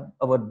speed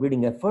our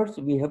breeding efforts,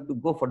 we have to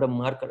go for the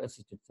marker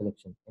assisted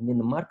selection. And in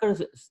the marker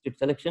assisted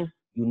selection,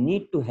 you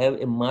need to have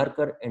a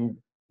marker and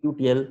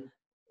QTL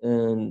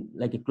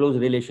like a close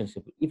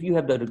relationship. If you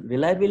have the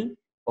reliable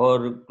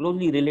or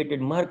closely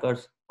related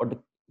markers for the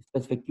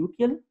specific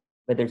QTL,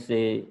 whether it's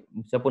a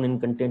saponin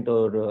content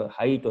or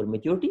height or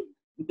maturity,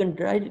 you can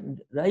right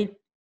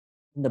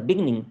in the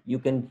beginning, you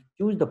can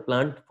choose the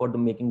plant for the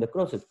making the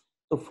crosses.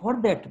 So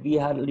for that, we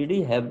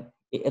already have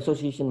a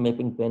association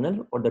mapping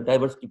panel or the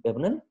diversity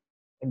panel,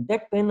 and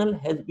that panel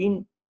has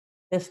been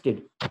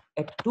tested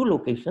at 2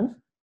 locations,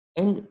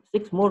 and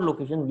 6 more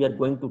locations we are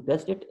going to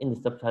test it in the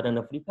Sub-Saharan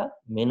Africa,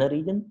 MENA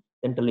region,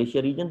 Central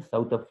Asia region,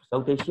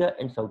 South Asia,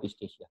 and Southeast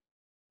Asia.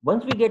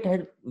 Once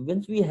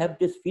we have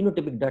this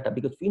phenotypic data,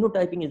 because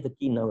phenotyping is the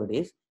key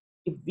nowadays,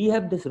 if we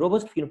have this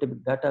robust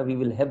phenotypic data, we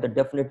will have the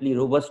definitely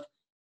robust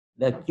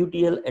the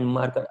QTL and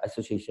marker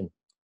association.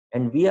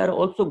 And we are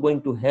also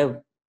going to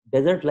have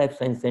Desert Life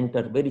Science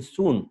Center very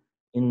soon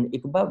in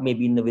ICBA,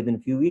 maybe within a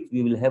few weeks,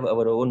 we will have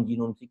our own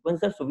genome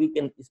sequencer, so we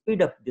can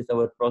speed up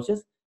our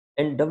process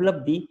and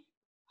develop the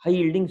high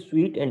yielding,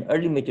 sweet and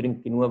early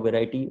maturing quinoa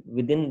variety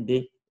within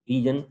the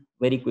region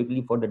very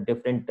quickly for the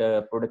different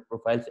product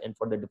profiles and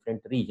for the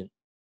different regions.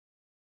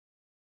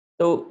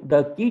 So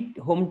the key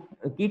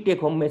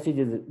take home message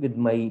with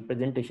my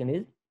presentation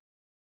is,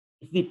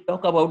 if we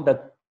talk about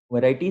the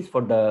varieties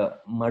for the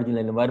marginal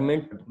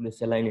environment, particularly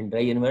saline and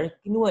dry environment,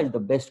 quinoa is the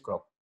best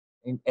crop,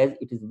 and as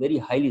it is very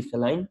highly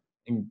saline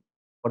and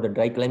for the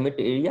dry climate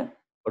area,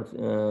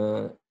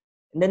 and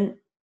then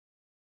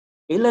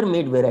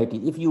tailor-made variety.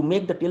 If you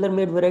make the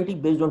tailor-made variety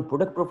based on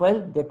product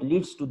profile, that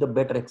leads to the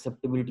better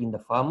acceptability in the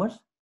farmers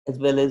as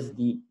well as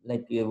the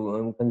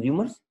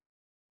consumers.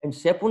 And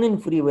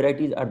saponin-free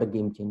varieties are the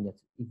game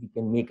changers if we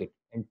can make it,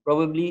 and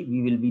probably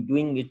we will be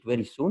doing it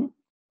very soon.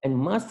 And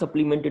mass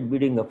supplemented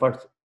breeding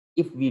efforts,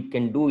 if we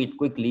can do it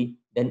quickly,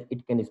 then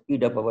it can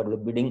speed up our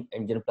bidding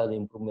and germplasm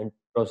improvement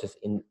process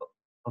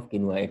of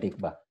quinoa at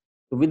ICBA.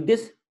 So with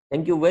this,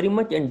 thank you very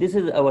much. And this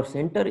is our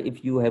center.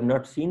 If you have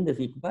not seen this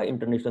ICBA,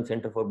 International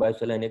Center for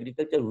Biosaline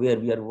Agriculture, where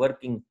we are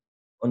working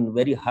on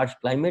very harsh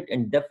climate,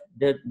 and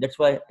that's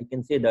why I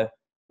can say the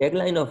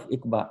tagline of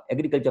ICBA,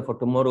 Agriculture for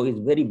Tomorrow, is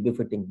very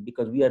befitting,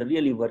 because we are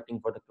really working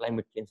for the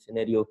climate change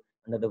scenario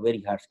under the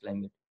very harsh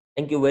climate.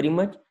 Thank you very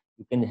much.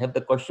 You can have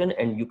the question,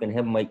 and you can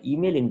have my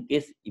email in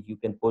case if you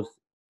can post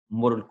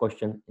more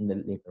questions in the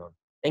later on.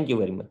 Thank you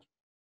very much.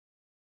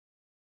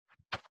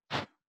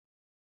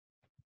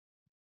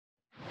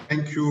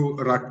 Thank you,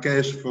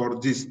 Rakesh, for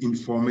this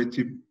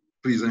informative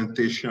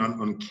presentation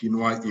on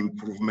quinoa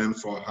improvement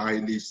for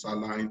highly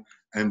saline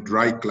and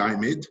dry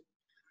climate.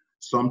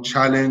 Some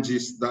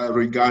challenges that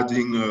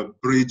regarding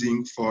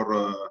breeding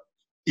for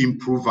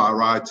improved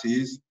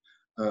varieties,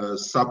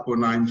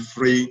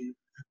 saponin-free,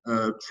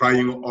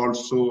 trying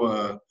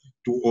also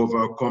to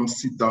overcome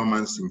seed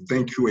dormancy.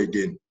 Thank you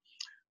again.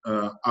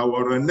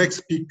 Our next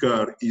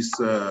speaker is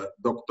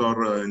Dr.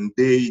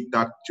 Ndei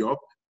Dak Diop,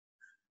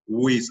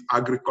 who is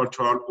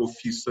Agricultural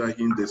Officer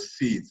in the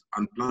Seed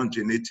and Plant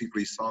Genetic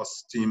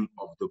Resource Team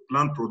of the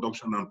Plant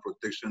Production and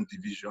Protection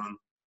Division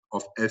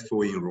of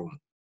FAO in Rome.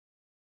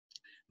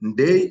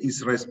 Ndei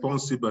is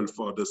responsible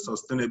for the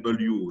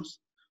sustainable use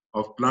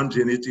of plant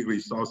genetic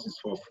resources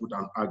for food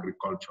and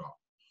agriculture.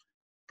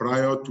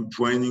 Prior to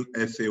joining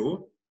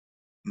FAO,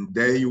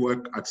 Ndei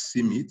worked at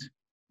CIMID,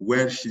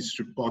 where she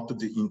supported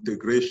the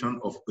integration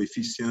of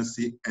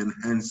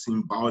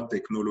efficiency-enhancing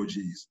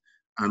biotechnologies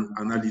and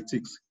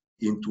analytics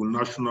into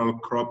national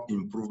crop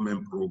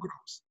improvement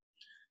programs.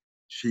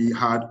 She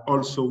had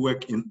also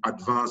worked in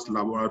advanced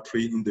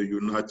laboratory in the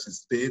United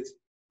States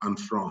and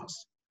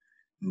France.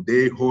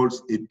 Ndei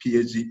holds a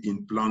PhD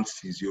in plant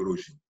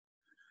physiology.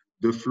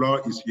 The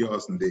floor is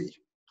yours, Ndei.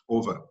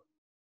 Over.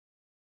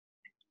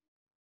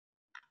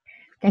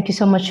 Thank you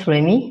so much,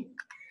 Remy.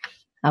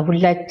 I would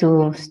like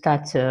to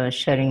start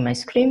sharing my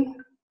screen.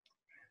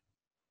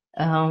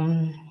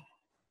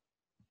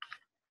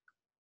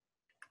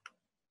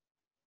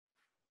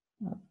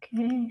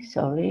 Okay,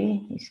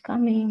 sorry, it's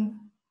coming.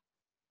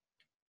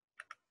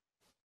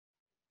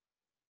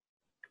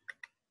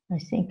 I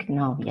think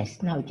now,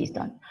 yes, now it is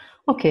done.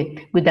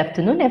 Okay, good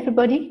afternoon,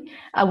 everybody.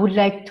 I would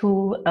like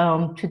to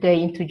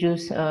today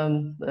introduce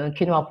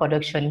quinoa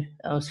production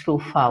through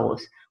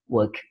FAO's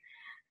work.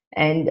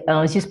 And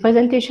this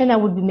presentation I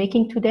will be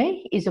making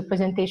today is a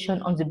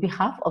presentation on the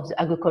behalf of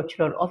the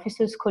agricultural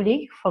officers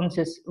colleague from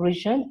this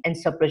region and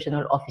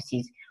sub-regional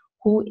offices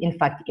who in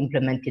fact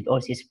implemented all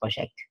this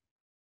project.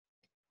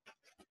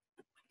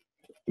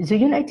 The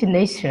United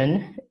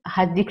Nations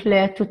had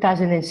declared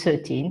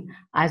 2013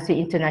 as the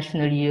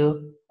International Year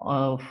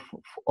of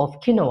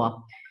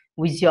Quinoa,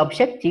 with the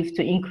objective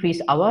to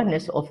increase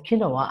awareness of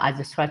quinoa as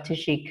a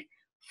strategic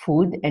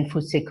food and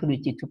food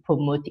security to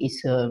promote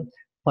its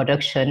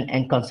production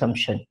and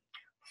consumption.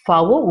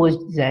 FAO was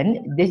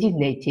then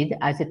designated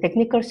as a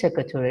technical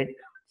secretary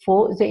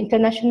for the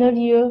International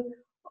Year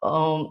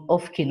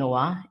of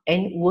Quinoa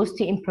and was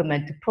to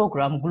implement the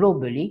program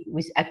globally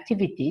with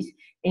activities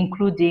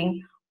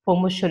including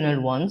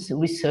promotional ones,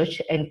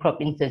 research, and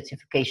crop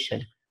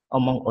intensification,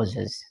 among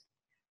others.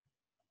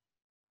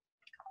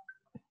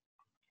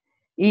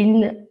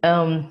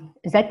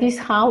 That is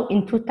how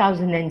in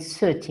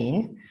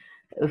 2013,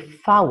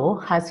 FAO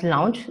has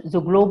launched the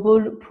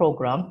global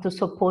program to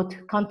support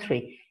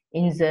countries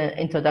in the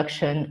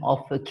introduction of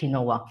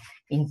quinoa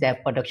in their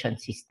production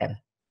system.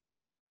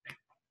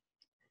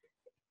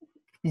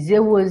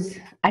 There was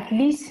at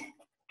least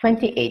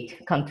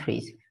 28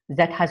 countries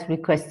that has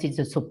requested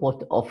the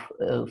support of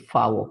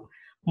FAO.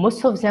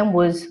 Most of them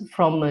was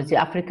from the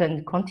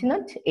African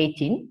continent,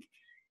 18,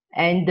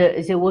 and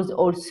there was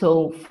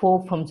also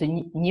 4 from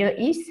the Near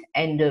East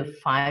and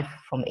 5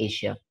 from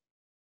Asia.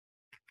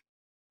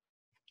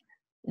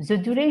 The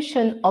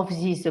duration of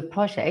this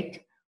project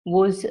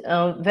was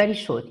very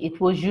short. It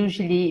was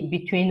usually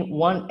between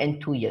 1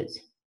 and 2 years.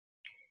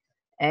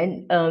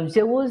 And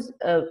there was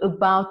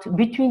about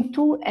between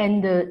 2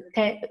 and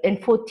 10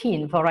 and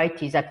 14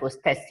 varieties that was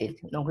tested,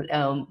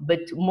 but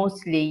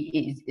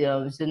mostly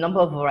the number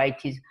of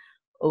varieties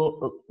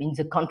in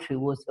the country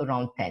was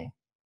around 10.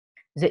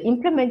 The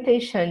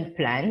implementation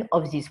plan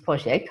of this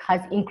project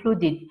has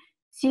included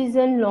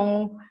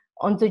season-long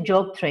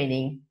on-the-job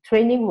training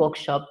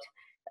workshops,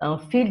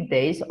 field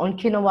days on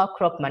quinoa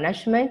crop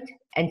management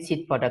and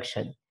seed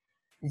production.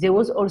 There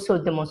was also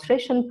a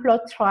demonstration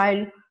plot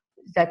trial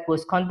that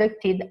was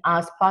conducted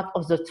as part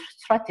of the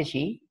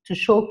strategy to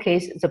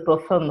showcase the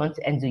performance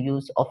and the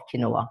use of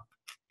quinoa.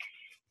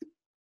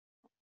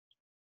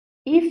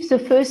 If the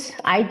first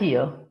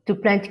idea to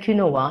plant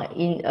quinoa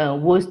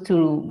was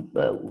to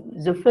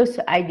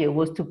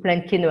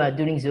plant quinoa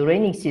during the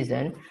rainy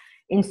season,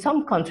 in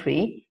some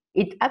countries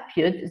it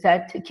appeared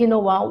that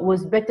quinoa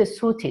was better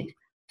suited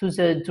to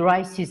the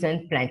dry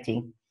season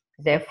planting,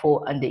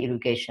 therefore under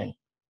irrigation.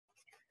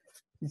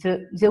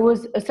 There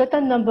was a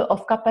certain number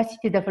of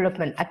capacity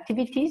development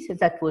activities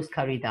that was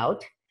carried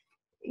out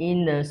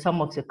in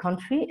some of the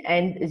country,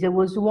 and there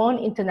was one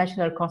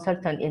international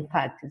consultant, in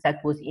fact,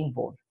 that was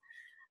involved.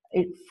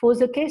 For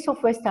the case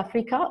of West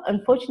Africa,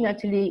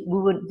 unfortunately,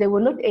 they were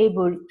not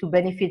able to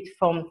benefit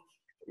from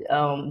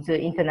the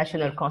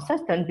international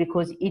consultant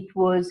because it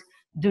was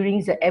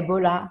during the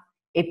Ebola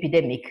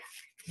epidemic.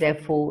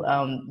 Therefore,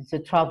 the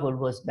travel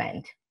was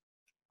banned.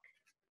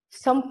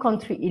 Some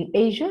countries in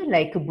Asia,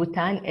 like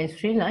Bhutan and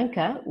Sri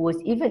Lanka,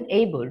 was even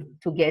able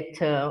to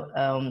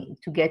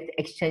get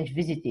exchange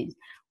visits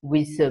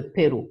with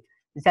Peru.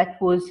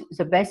 That was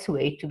the best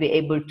way to be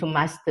able to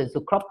master the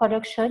crop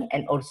production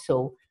and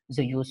also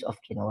the use of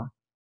quinoa.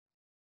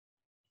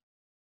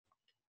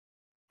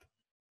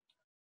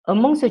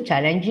 Among the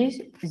challenges,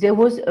 there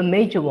was a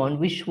major one,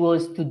 which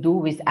was to do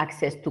with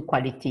access to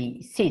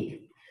quality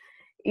seed.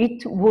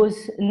 It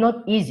was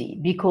not easy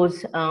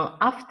because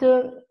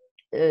after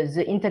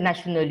the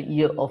International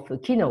Year of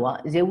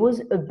Quinoa, there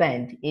was a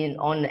ban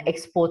on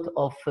export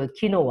of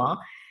quinoa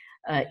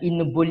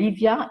in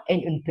Bolivia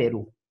and in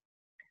Peru.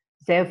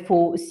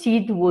 Therefore,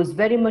 seed was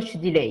very much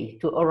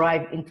delayed to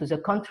arrive into the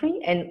country,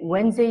 and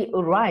when they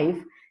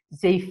arrived,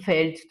 they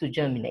failed to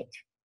germinate.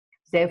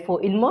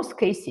 Therefore, in most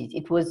cases,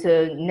 it was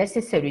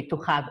necessary to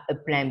have a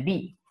plan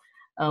B,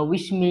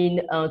 which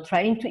means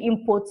trying to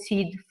import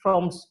seed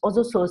from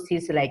other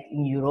sources like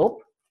in Europe,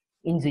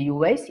 in the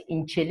US,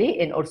 in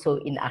Chile, and also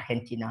in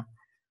Argentina.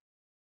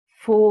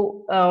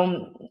 For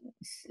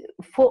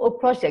a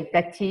project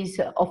that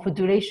is of a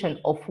duration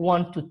of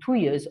 1 to 2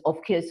 years,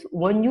 of course,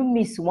 when you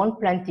miss one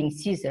planting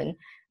season,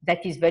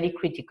 that is very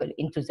critical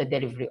into the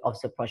delivery of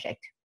the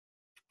project.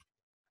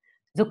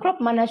 The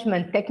crop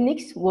management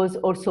techniques was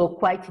also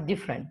quite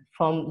different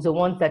from the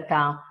ones that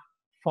are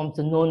from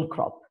the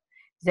non-crop.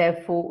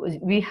 Therefore,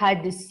 we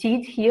had the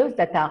seed here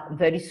that are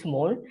very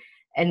small,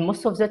 and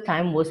most of the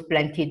time was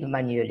planted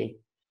manually.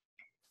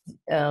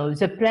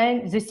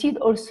 The seed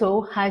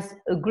also has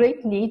a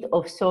great need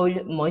of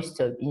soil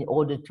moisture in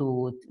order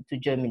to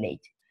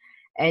germinate.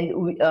 And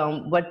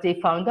what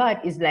they found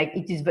out is like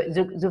it is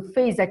the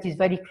phase that is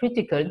very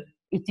critical.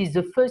 It is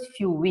the first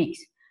few weeks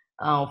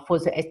for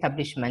the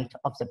establishment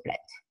of the plant.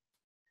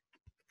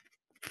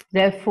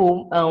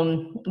 Therefore,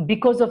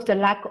 because of the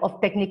lack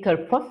of technical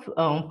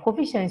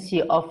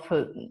proficiency of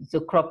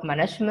the crop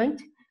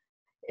management,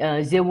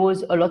 there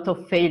was a lot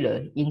of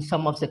failure in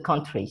some of the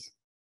countries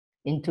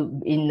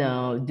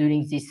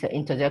during this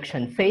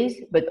introduction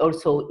phase, but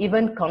also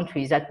even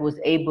countries that was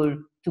able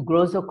to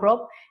grow the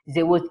crop,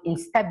 there was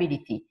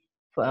instability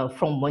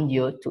from one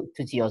year to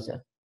the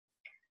other.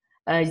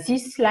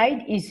 This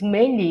slide is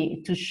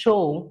mainly to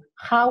show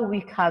how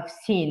we have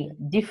seen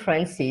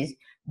differences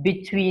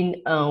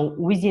between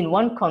within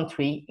one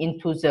country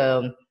into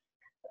the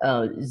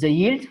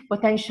yield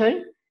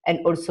potential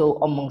and also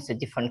amongst the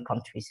different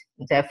countries.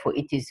 Therefore,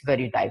 it is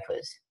very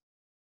diverse.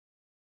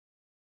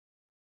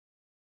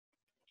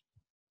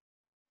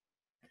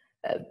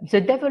 The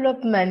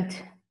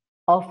development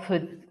of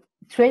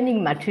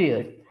training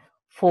material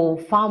for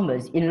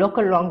farmers in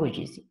local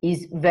languages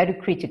is very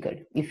critical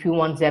if you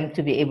want them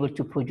to be able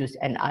to produce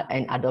and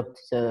adopt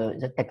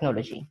the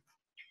technology.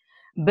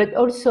 But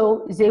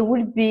also there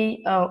will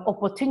be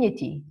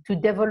opportunity to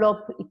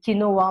develop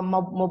quinoa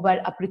mobile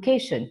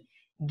application,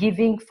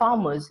 giving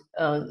farmers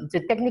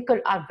the technical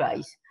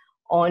advice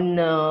on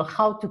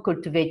how to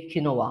cultivate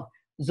quinoa,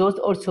 those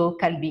also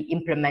can be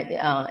implemented,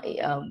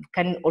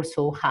 can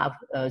also have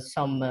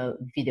some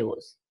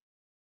videos.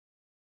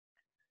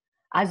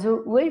 As a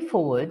way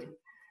forward,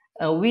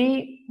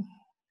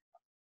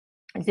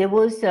 there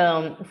was,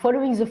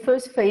 following the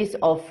first phase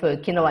of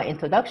quinoa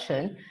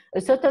introduction,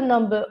 a certain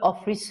number of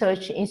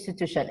research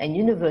institutions and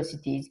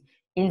universities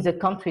in the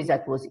countries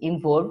that was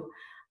involved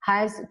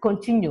has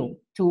continued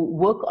to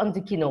work on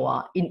the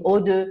quinoa in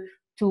order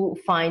to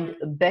find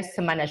best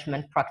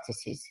management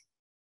practices.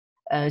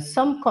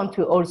 Some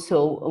country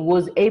also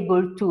was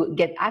able to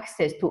get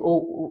access to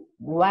a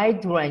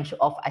wide range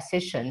of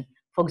accession.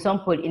 For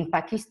example, in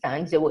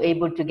Pakistan, they were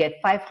able to get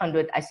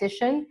 500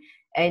 accession,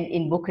 and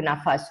in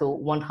Burkina Faso,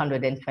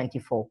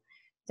 124.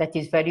 That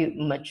is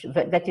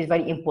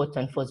very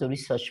important for the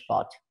research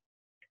part.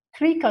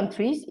 3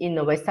 countries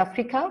in West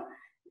Africa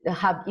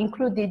have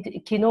included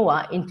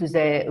quinoa into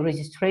their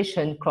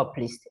registration crop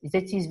list.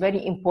 That is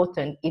very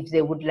important if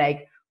they would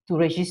like to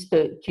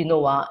register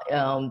quinoa,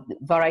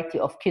 variety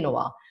of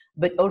quinoa,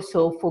 but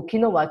also for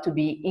quinoa to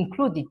be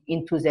included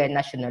into their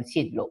national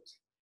seed laws.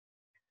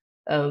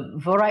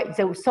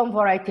 Some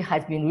variety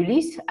has been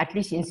released, at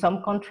least in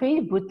some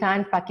countries,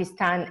 Bhutan,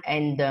 Pakistan,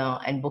 and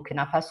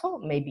Burkina Faso,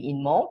 maybe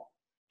in more.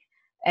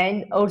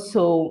 And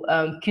also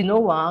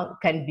quinoa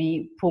can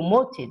be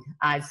promoted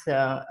as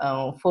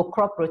for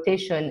crop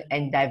rotation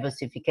and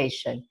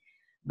diversification.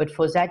 But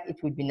for that, it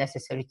will be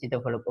necessary to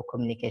develop a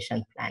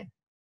communication plan.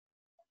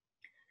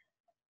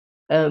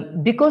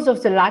 Because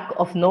of the lack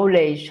of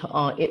knowledge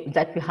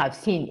that we have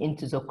seen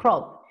into the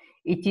crop,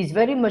 it is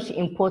very much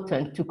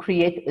important to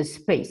create a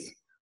space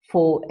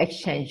for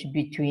exchange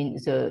between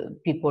the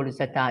people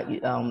that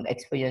are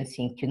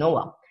experiencing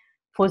quinoa.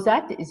 For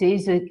that, there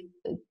is a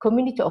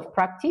community of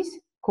practice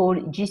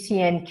called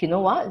GCN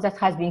Quinoa that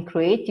has been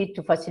created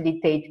to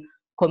facilitate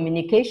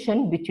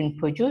communication between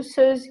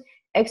producers,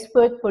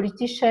 expert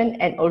politicians,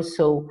 and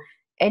also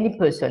any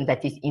person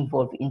that is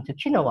involved into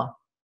quinoa.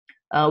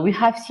 We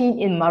have seen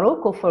in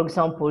Morocco, for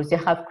example, they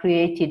have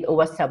created a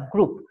WhatsApp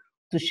group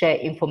to share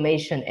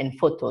information and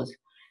photos.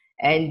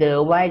 And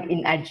while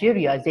in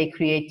Algeria, they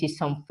created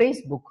some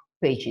Facebook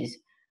pages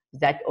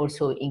that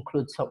also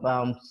include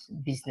some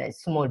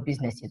small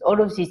businesses.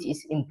 All of this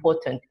is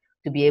important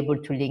to be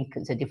able to link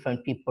the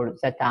different people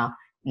that are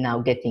now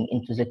getting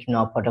into the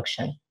quinoa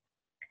production.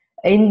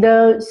 And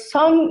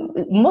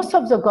most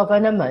of the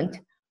government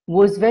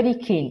was very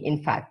keen,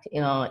 in fact,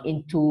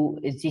 into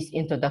this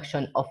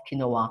introduction of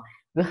quinoa.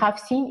 We have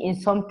seen in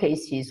some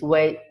cases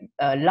where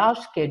a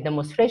large-scale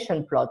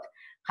demonstration plot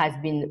has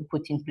been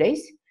put in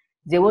place.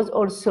 There was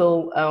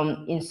also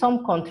in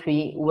some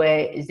country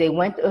where they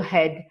went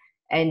ahead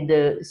and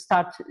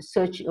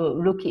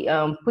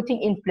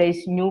putting in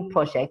place new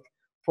projects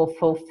for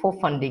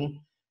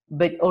funding.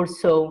 But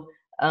also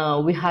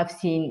we have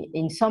seen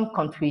in some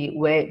country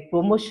where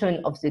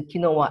promotion of the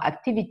quinoa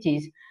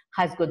activities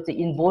has got the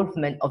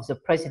involvement of the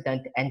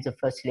president and the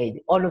first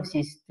lady. All of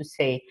this to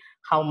say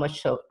how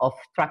much of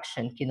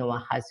traction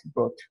quinoa has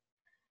brought.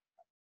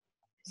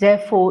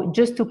 Therefore,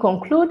 just to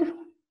conclude,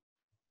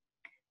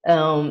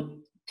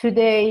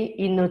 today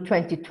in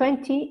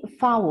 2020,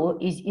 FAO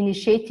is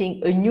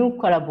initiating a new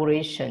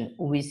collaboration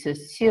with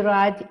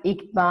CIRAD,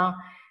 ICBA,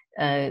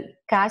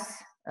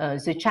 CAS,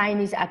 the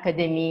Chinese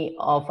Academy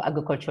of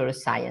Agricultural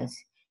Science,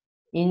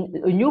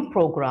 in a new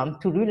program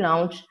to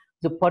relaunch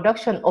the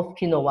production of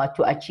quinoa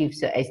to achieve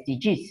the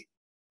SDGs.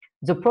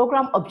 The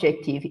program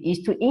objective is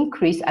to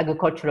increase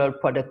agricultural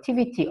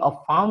productivity of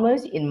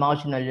farmers in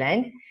marginal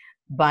land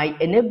by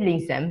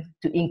enabling them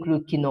to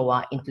include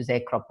quinoa into their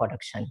crop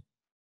production.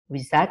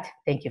 With that,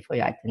 thank you for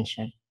your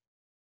attention.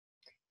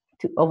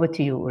 Over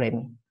to you,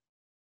 Remy.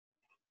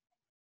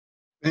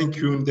 Thank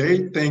you,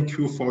 Ndeye. Thank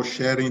you for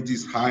sharing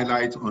this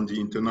highlight on the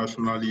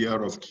International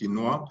Year of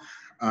Quinoa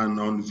and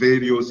on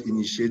various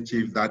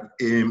initiatives that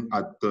aim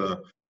at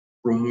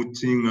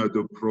promoting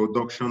the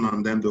production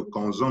and then the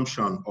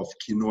consumption of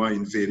quinoa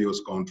in various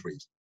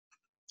countries.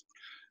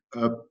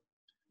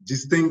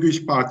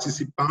 Distinguished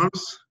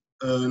participants,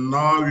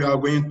 now we are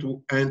going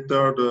to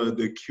enter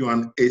the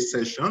Q&A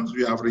sessions.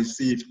 We have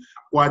received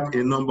quite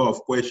a number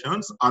of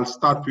questions. I'll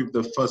start with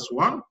the first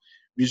one,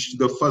 which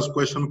the first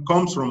question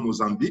comes from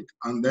Mozambique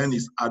and then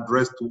is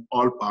addressed to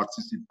all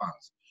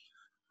participants.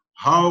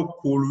 How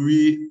could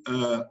we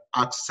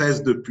access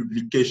the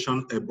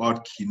publication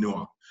about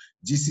quinoa?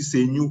 This is a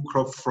new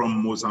crop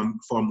from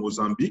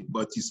Mozambique,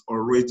 but it's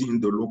already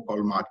in the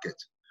local market.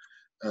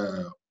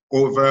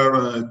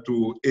 Over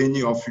to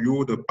any of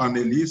you, the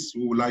panelists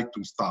who would like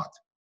to start.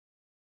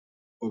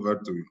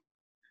 Over to you.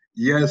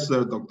 Yes,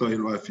 Dr.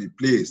 Elwafi,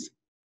 please.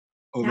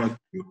 Over to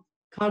you.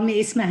 Call me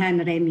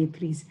Ismahan Remy,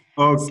 please.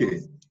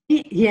 Okay. So,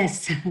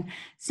 yes.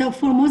 So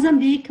for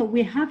Mozambique,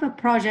 we have a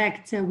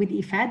project with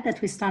IFAD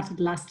that we started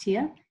last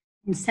year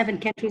in 7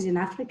 countries in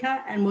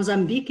Africa, and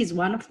Mozambique is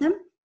one of them.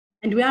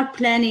 And we are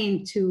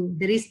planning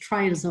there is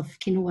trials of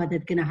quinoa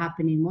that are going to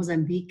happen in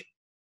Mozambique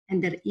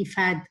under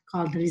IFAD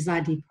called the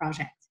Rizadi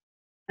project.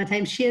 But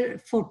I'm sure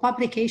for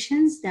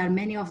publications, there are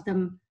many of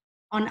them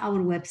on our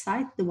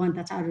website, the ones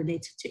that are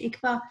related to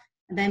ICBA,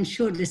 And I'm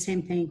sure the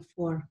same thing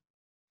for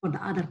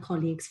the other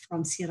colleagues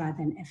from CIRAD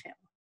and FAO.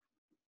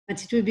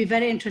 But it will be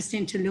very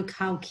interesting to look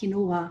how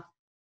quinoa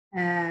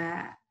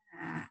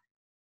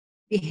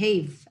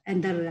behave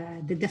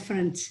under the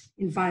different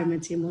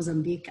environments in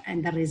Mozambique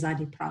and the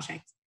Rizadi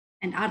project.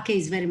 And RK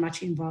is very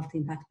much involved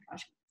in that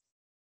project.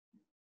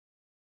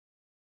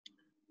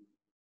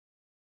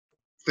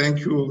 Thank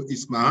you,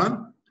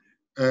 Ismail.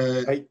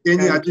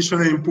 Any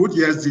additional input?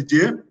 Yes,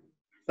 Didier?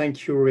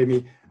 Thank you,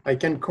 Remy. I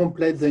can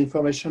complete the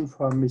information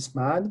from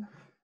Ismail.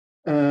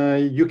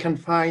 You can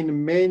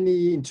find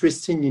many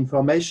interesting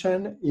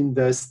information in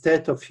the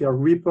State of Your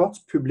report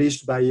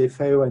published by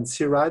FAO and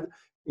CIRAD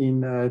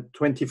in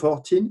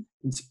 2014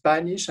 in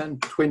Spanish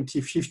and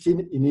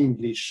 2015 in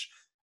English.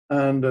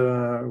 And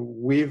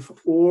with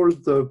all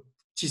the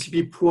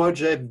TCP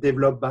projects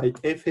developed by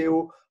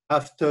FAO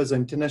after the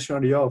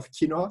International Year of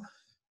Quinoa,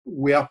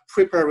 we are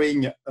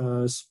preparing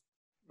a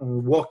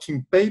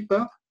working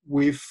paper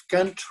with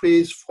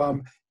countries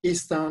from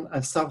Eastern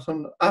and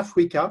Southern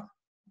Africa,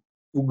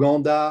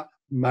 Uganda,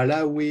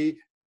 Malawi,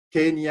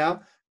 Kenya,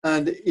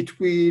 and it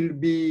will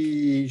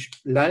be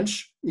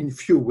launched in a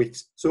few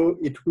weeks. So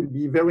it will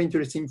be very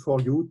interesting for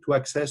you to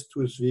access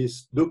to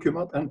this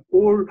document, and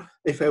all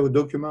FAO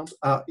documents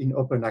are in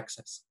open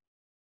access.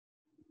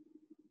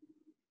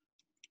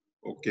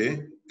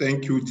 Okay,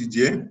 thank you,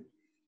 Didier.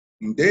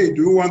 Ndeye,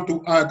 do you want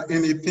to add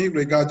anything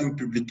regarding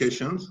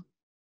publications?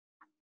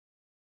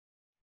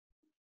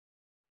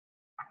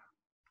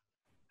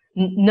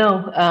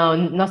 No,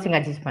 nothing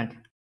at this point.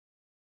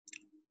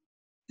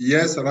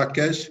 Yes,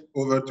 Rakesh,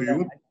 over to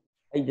you.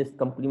 I just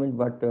compliment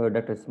what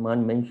Dr. Ismail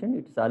mentioned.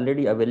 It's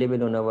already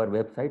available on our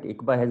website.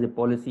 ICBA has a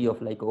policy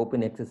of like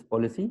open access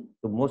policy.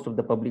 So most of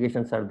the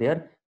publications are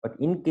there. But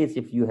in case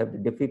if you have the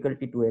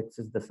difficulty to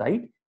access the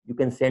site, you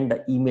can send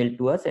an email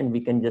to us and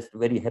we can just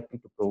very happy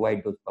to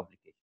provide those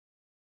publications.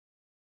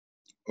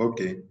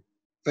 Okay,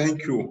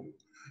 thank you.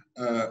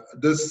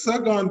 The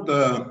second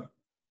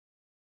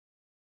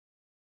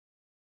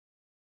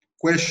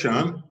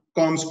question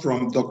comes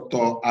from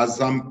Dr.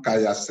 Azam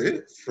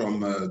Kayase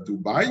from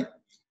Dubai,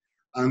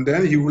 and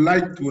then he would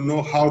like to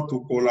know how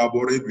to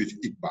collaborate with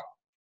ICBA.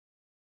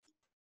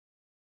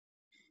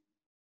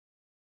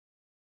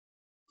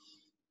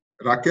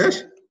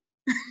 Rakesh?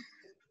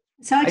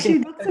 So actually,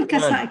 Dr.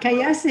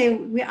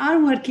 Kayase, we are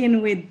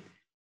working with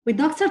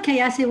Dr.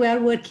 Kayase, we are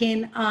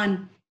working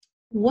on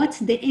what's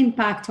the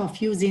impact of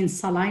using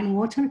saline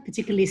water,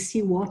 particularly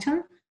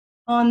seawater,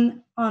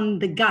 on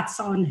the guts,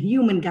 on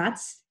human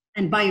guts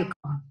and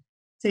biocom.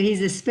 So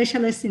he's a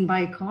specialist in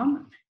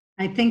biocom.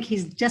 I think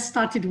he's just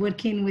started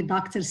working with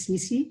Dr.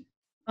 Sisi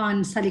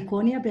on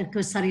saliconia,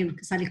 because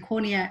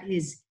saliconia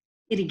is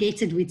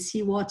irrigated with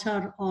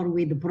seawater or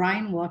with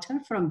brine water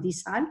from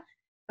desal.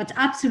 But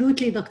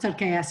absolutely, Dr.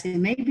 Kayase,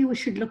 maybe we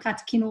should look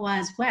at quinoa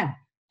as well.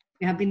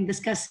 We have been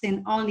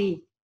discussing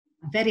only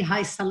a very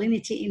high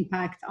salinity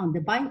impact on the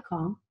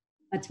biocom,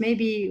 but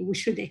maybe we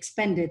should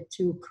expand it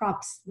to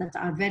crops that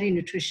are very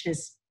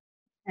nutritious,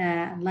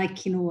 like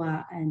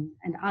quinoa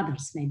and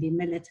others, maybe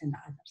millet and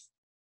others.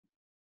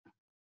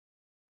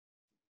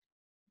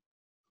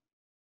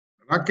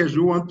 Rakesh,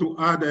 you want to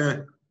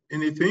add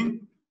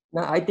anything?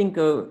 No, I think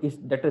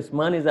Dr.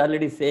 Ismail is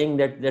already saying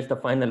that that's the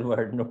final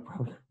word, no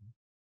problem.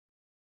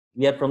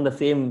 We are from the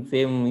same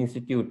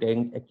institute,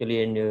 and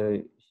actually,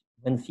 and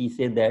when she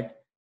said that,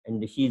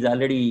 and she's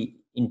already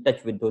in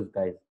touch with those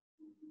guys.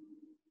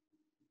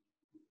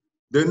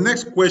 The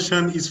next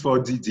question is for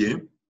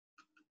Didier.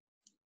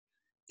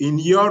 In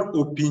your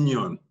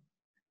opinion,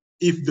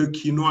 if the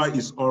quinoa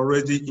is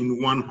already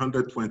in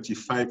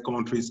 125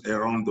 countries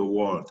around the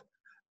world,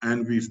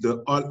 and with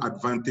the all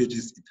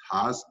advantages it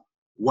has,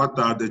 what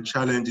are the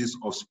challenges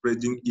of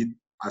spreading it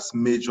as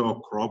major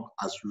crop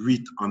as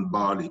wheat and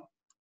barley?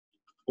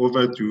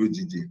 Over to you,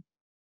 Didier.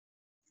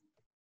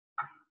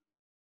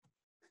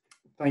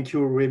 Thank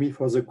you, Remy,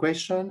 for the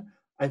question.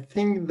 I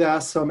think there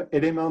are some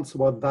elements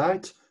about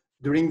that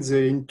during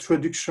the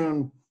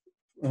introduction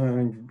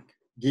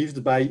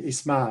given by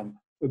Ismail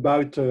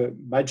about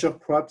major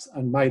crops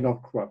and minor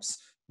crops,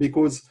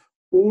 because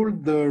all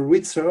the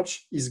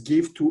research is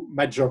given to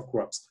major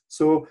crops.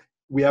 So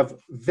we have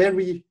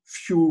very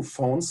few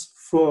funds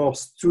for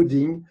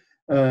studying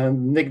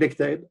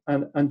neglected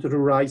and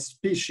underutilized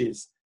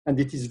species. And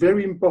it is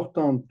very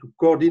important to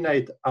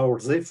coordinate our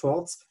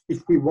efforts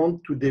if we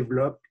want to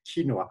develop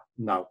quinoa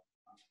now.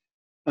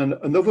 And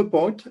another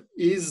point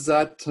is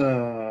that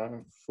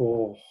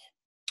for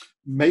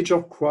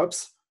major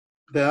crops,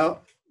 there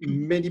are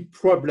many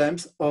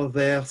problems of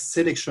their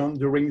selection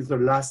during the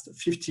last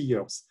 50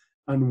 years.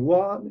 And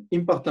one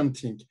important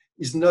thing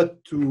is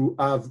not to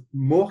have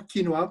more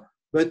quinoa,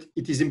 but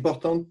it is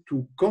important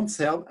to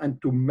conserve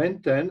and to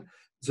maintain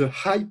the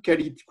high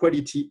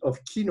quality of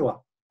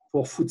quinoa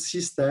for food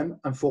system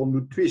and for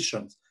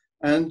nutrition.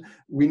 And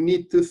we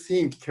need to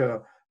think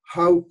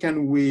how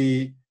can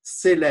we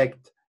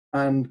select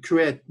and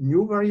create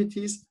new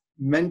varieties,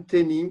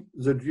 maintaining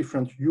the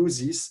different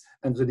uses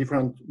and the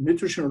different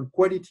nutritional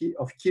quality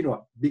of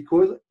quinoa,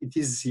 because it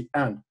is the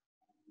end.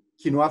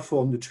 Quinoa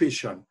for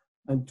nutrition.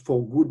 and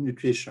for good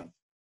nutrition.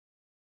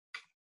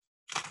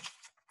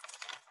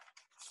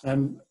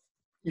 And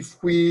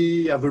if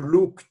we have a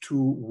look to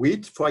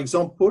wheat, for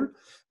example,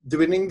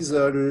 during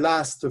the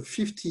last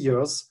 50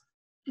 years,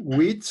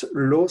 wheat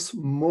lost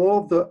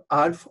more than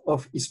half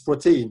of its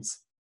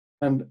proteins.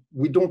 And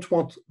we don't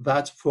want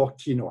that for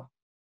quinoa.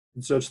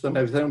 It's just an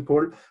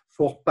example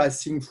for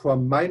passing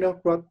from minor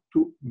crop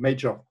to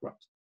major crop.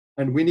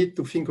 And we need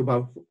to think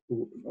about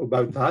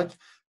that.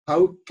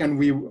 How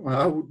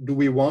do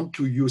we want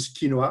to use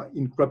quinoa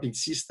in cropping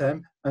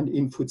system and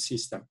in food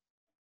system?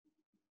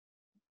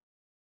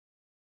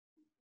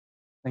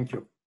 Thank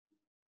you.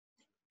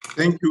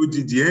 Thank you,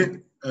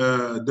 Didier.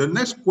 The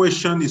next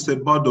question is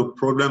about the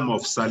problem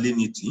of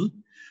salinity.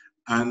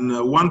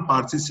 And one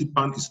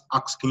participant is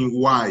asking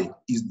why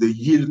is the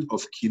yield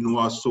of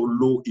quinoa so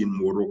low in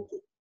Morocco?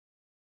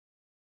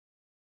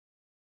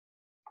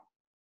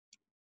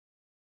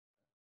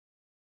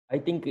 I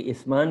think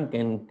Isman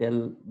can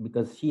tell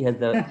because she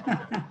has a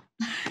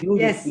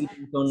huge yes.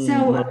 experience on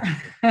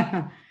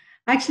So,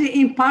 actually,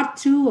 in part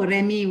 2,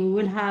 Remy, we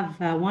will have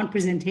one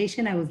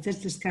presentation. I was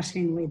just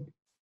discussing with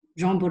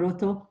Jean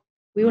Borotto.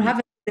 We will have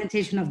a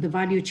presentation of the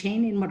value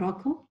chain in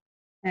Morocco.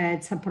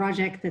 It's a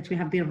project that we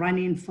have been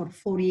running for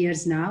 4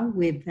 years now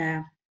with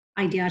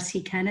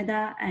IDRC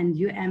Canada and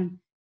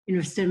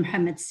University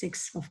Mohammed VI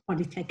of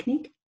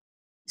Polytechnic.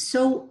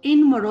 So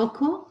in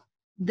Morocco,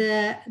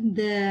 the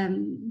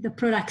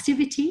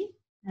productivity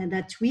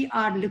that we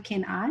are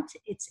looking at,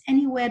 it's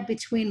anywhere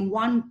between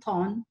 1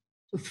 ton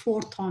to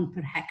 4 ton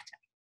per hectare.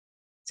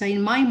 So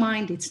in my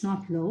mind, it's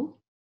not low.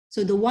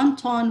 So the 1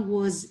 ton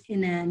was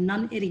in a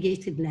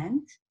non-irrigated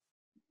land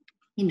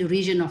in the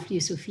region of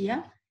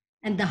Yusufia.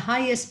 And the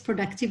highest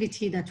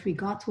productivity that we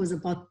got was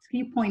about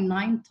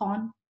 3.9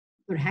 ton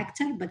per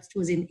hectare, but it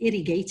was in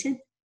irrigated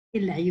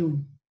in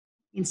Ayoun,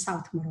 in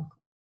South Morocco.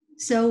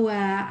 So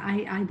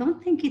I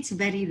don't think it's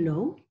very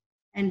low.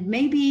 And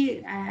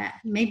maybe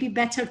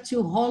better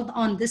to hold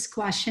on this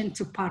question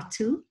to part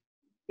 2,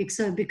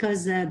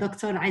 because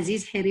Dr.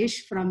 Aziz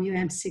Harish from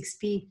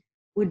UM6P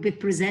will be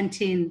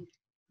presenting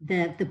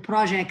the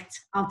project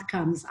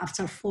outcomes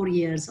after 4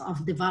 years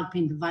of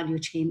developing the value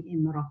chain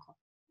in Morocco.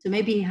 So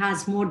maybe he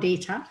has more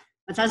data,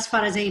 but as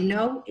far as I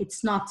know,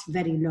 it's not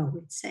very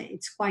low.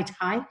 It's quite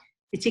high,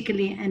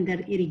 particularly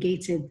under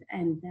irrigated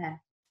and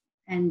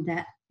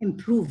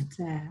improved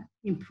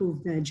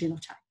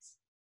genotypes.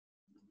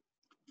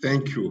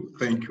 Thank you,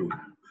 thank you.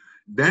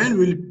 Then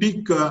we'll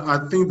pick, I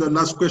think, the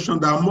last question.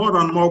 There are more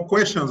and more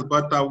questions,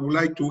 but I would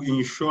like to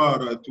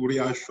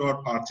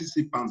reassure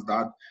participants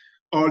that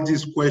all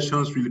these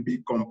questions will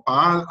be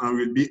compiled and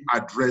will be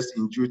addressed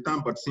in due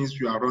time. But since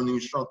we are running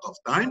short of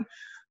time,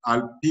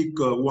 I'll pick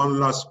one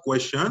last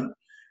question,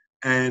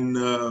 and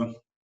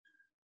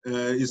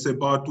it's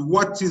about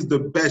what is the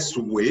best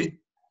way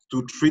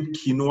to treat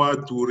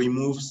quinoa to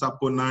remove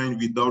saponine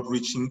without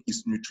reaching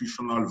its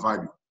nutritional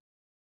value?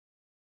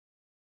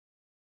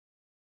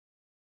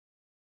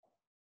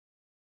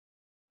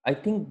 I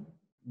think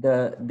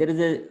there is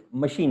a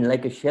machine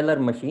like a sheller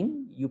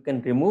machine. You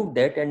can remove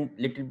that and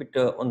little bit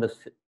on the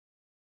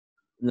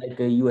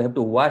you have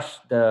to wash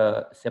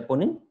the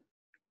saponin,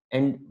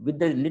 and with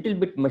the little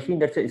bit machine,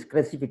 that's a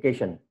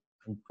scarification.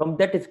 And from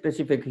that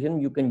scarification,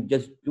 you can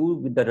just do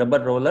with the rubber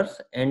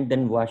rollers and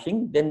then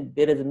washing. Then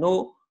there is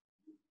no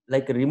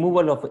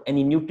removal of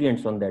any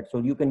nutrients on that. So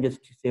you can just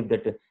save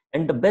that.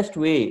 And the best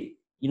way,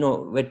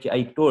 which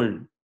I told,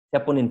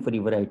 saponin-free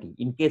variety.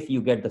 In case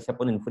you get the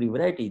saponin-free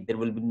variety, there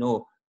will be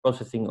no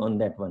processing on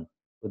that one.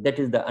 So that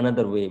is the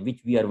another way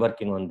which we are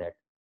working on that.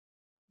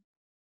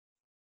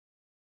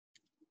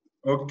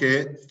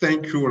 Okay,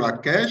 thank you,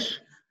 Rakesh.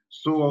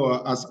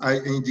 So as I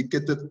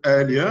indicated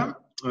earlier,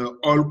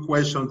 all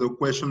questions, the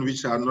questions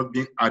which are not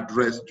being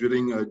addressed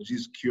during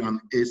this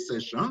Q&A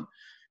session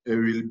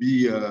will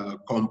be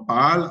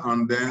compiled,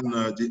 and then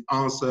the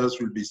answers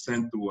will be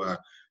sent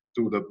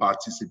to the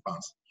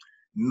participants.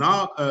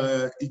 Now,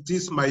 it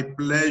is my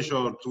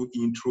pleasure to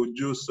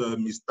introduce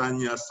Ms.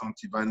 Tania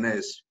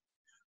Santibanez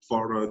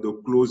for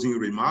the closing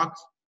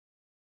remarks.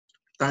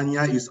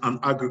 Tania is an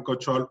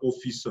agricultural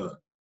officer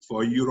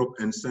for Europe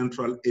and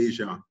Central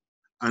Asia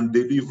and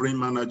delivery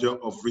manager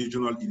of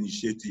Regional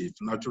Initiative,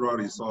 Natural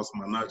Resource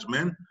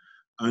Management,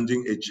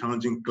 Ending a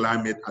Changing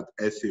Climate at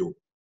FAO.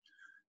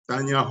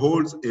 Tania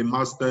holds a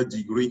master's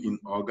degree in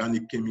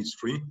organic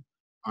chemistry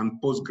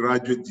and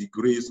postgraduate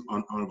degrees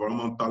on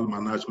environmental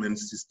management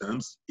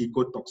systems,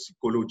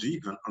 ecotoxicology,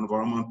 and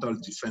environmental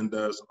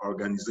defenders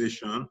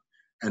organization,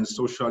 and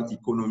social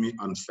economy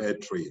and fair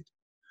trade.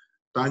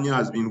 Tania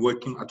has been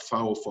working at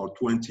FAO for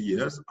 20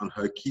 years, and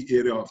her key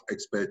area of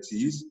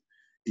expertise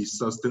is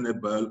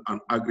sustainable and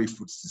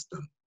agri-food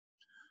system.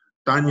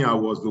 Tania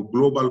was the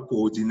global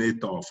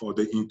coordinator for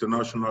the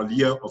International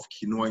Year of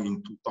Quinoa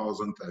in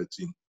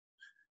 2013.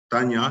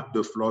 Tania,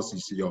 the floor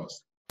is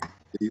yours.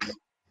 Please.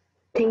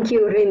 Thank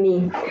you,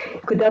 Remy.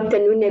 Good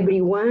afternoon,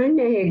 everyone.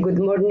 Good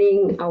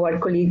morning, our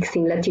colleagues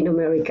in Latin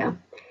America.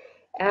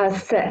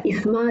 As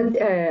Ismail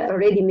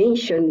already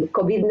mentioned,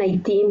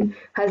 COVID-19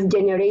 has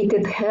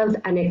generated health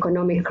and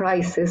economic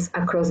crisis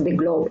across the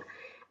globe.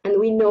 And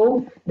we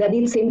know that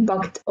its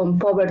impact on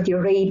poverty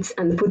rates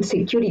and food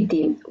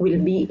security will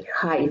be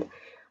high.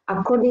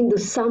 According to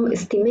some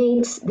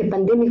estimates, the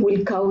pandemic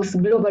will cause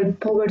global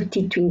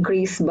poverty to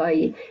increase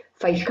by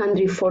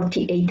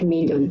 548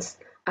 million,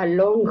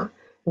 along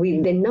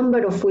with the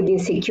number of food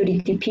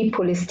insecurity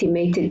people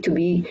estimated to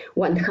be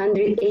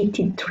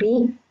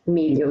 183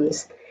 million.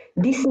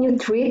 This new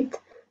threat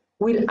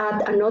will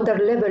add another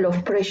level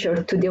of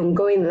pressure to the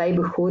ongoing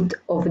livelihood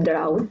of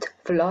drought,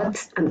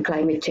 floods, and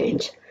climate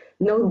change.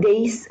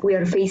 Nowadays, we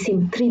are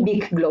facing three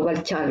big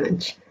global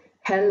challenges: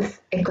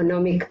 health,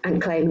 economic, and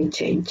climate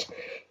change.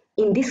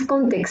 In this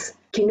context,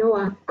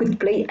 quinoa could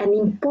play an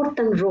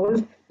important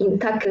role in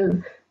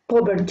tackling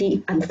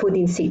poverty and food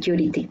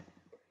insecurity.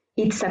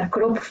 It's a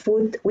crop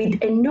food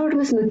with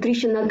enormous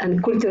nutritional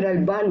and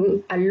cultural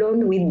value,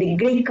 along with the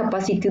great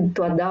capacity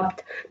to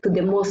adapt to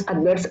the most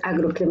adverse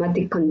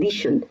agroclimatic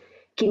conditions.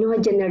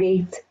 Quinoa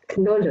generates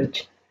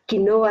knowledge.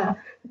 Quinoa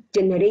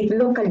generates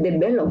local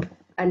development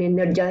and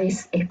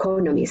energize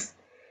economies.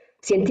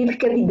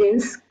 Scientific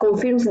evidence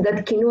confirms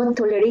that quinoa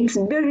tolerates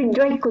very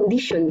dry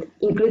conditions,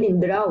 including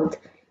drought.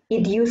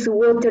 It uses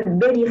water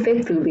very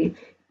effectively.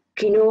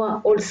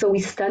 Quinoa also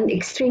withstands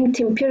extreme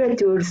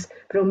temperatures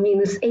from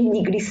 -8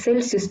 degrees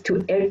Celsius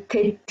to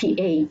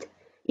 38.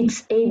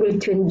 It's able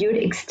to endure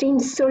extreme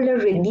solar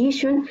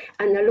radiation,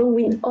 and along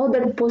with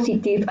other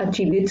positive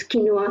attributes,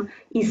 quinoa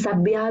is a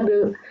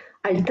viable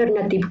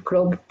alternative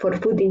crop for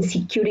food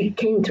insecurity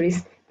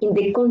countries in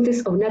the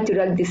context of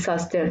natural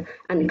disaster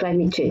and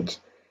climate change.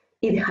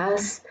 It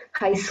has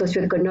high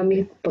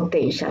socioeconomic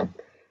potential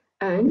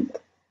and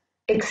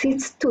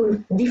exists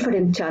two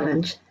different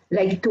challenges,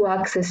 like to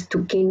access to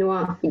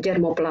quinoa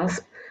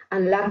germplasm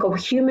and lack of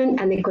human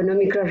and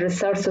economical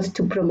resources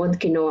to promote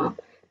quinoa,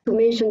 to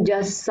mention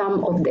just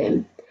some of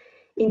them.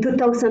 In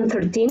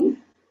 2013,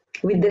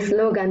 with the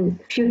slogan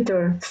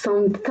 "Future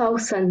some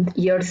 1,000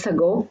 years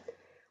ago,"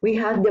 we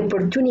had the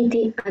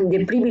opportunity and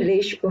the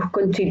privilege of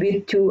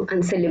contribute to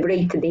and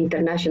celebrate the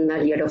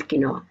International Year of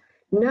Quinoa.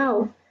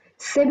 Now,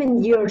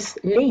 7 years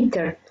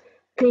later,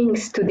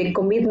 thanks to the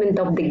commitment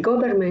of the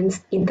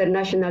governments,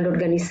 international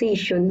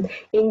organizations,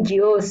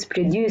 NGOs,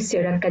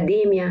 producers,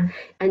 academia,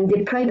 and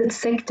the private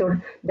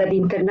sector, that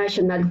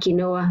International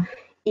Quinoa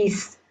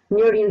is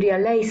nearing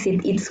realizing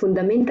its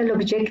fundamental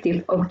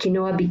objective of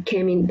quinoa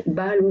becoming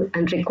valued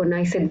and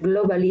recognized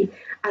globally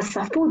as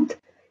a food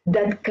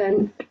that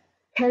can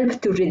help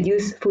to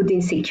reduce food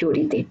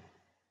insecurity.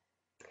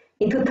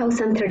 In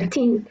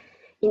 2013,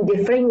 in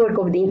the framework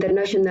of the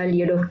International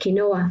Year of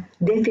Quinoa,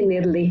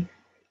 definitely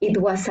it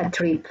was a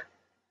trip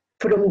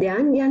from the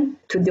Andean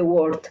to the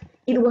world.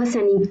 It was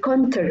an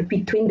encounter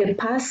between the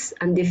past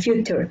and the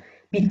future,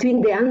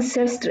 between the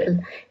ancestral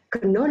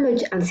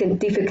knowledge and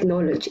scientific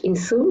knowledge. In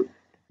sum,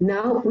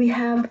 now we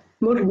have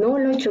more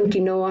knowledge on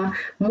quinoa,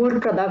 more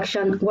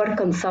production, more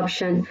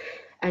consumption,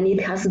 and it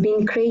has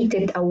been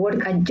created a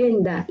work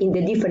agenda in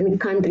the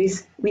different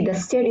countries with a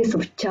series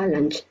of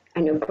challenges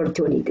and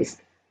opportunities.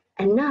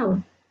 And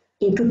now,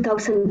 in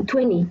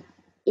 2020,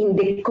 in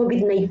the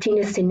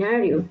COVID-19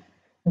 scenario,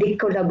 the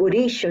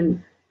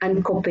collaboration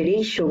and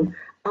cooperation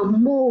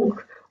among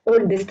all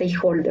the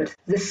stakeholders,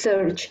 the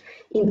research,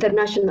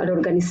 international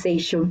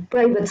organization,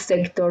 private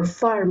sector,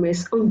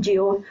 farmers,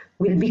 NGO,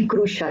 will be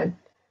crucial.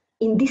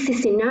 In this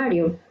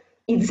scenario,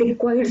 it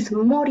requires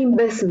more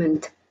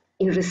investment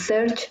in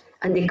research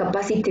and the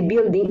capacity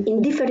building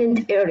in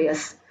different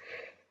areas,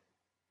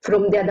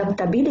 from the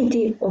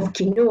adaptability of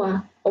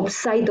quinoa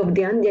outside of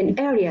the Andean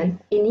area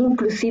in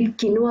inclusive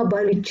quinoa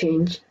value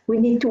chain. We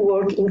need to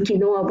work in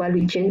quinoa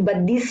value chain,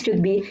 but this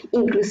should be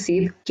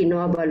inclusive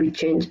quinoa value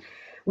chain.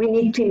 We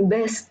need to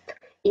invest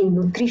in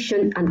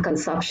nutrition and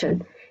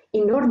consumption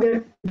in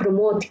order to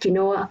promote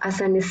quinoa as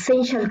an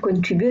essential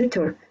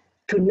contributor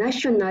to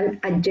national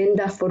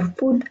agenda for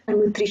food and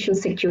nutrition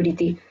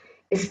security,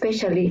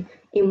 especially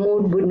in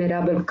more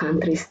vulnerable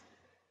countries.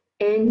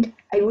 And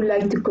I would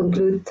like to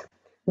conclude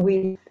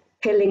with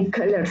Helen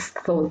Keller's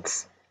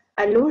thoughts.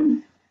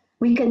 Alone,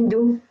 we can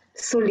do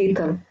so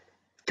little.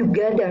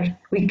 Together,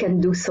 we can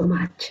do so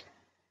much.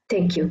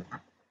 Thank you.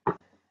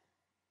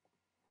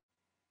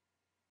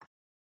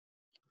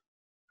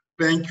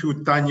 Thank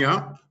you,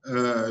 Tanya.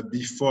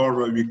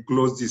 Before we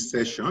close this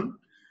session,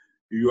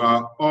 you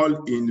are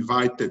all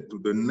invited to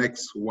the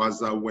next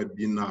WASA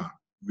webinar,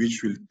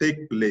 which will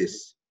take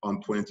place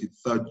on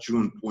 23rd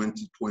June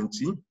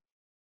 2020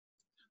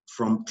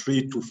 from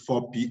 3 to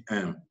 4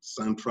 p.m.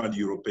 Central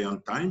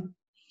European Time.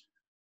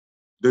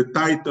 The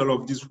title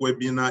of this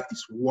webinar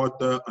is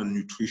Water and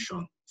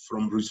Nutrition,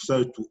 from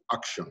Research to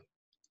Action.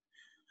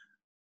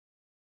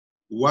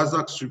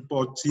 WASAG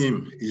support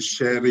team is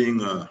sharing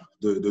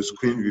the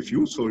screen with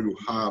you, so you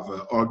have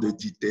all the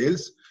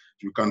details.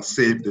 You can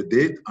save the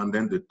date and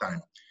then the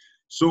time.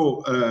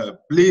 So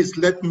please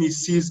let me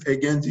seize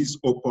again this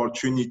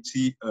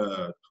opportunity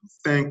to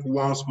thank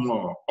once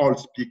more all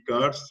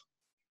speakers.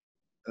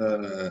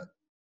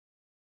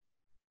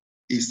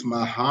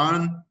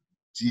 Ismahan,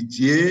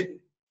 Didier,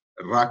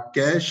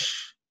 Rakesh,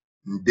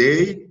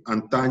 Ndei,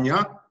 and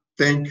Tanya.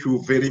 Thank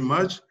you very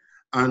much.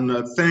 And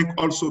thank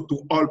also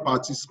to all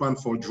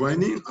participants for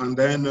joining. And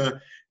then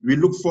we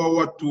look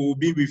forward to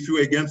be with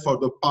you again for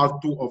the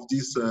part 2 of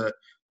this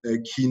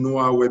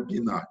Quinoa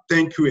webinar.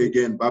 Thank you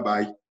again.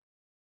 Bye-bye.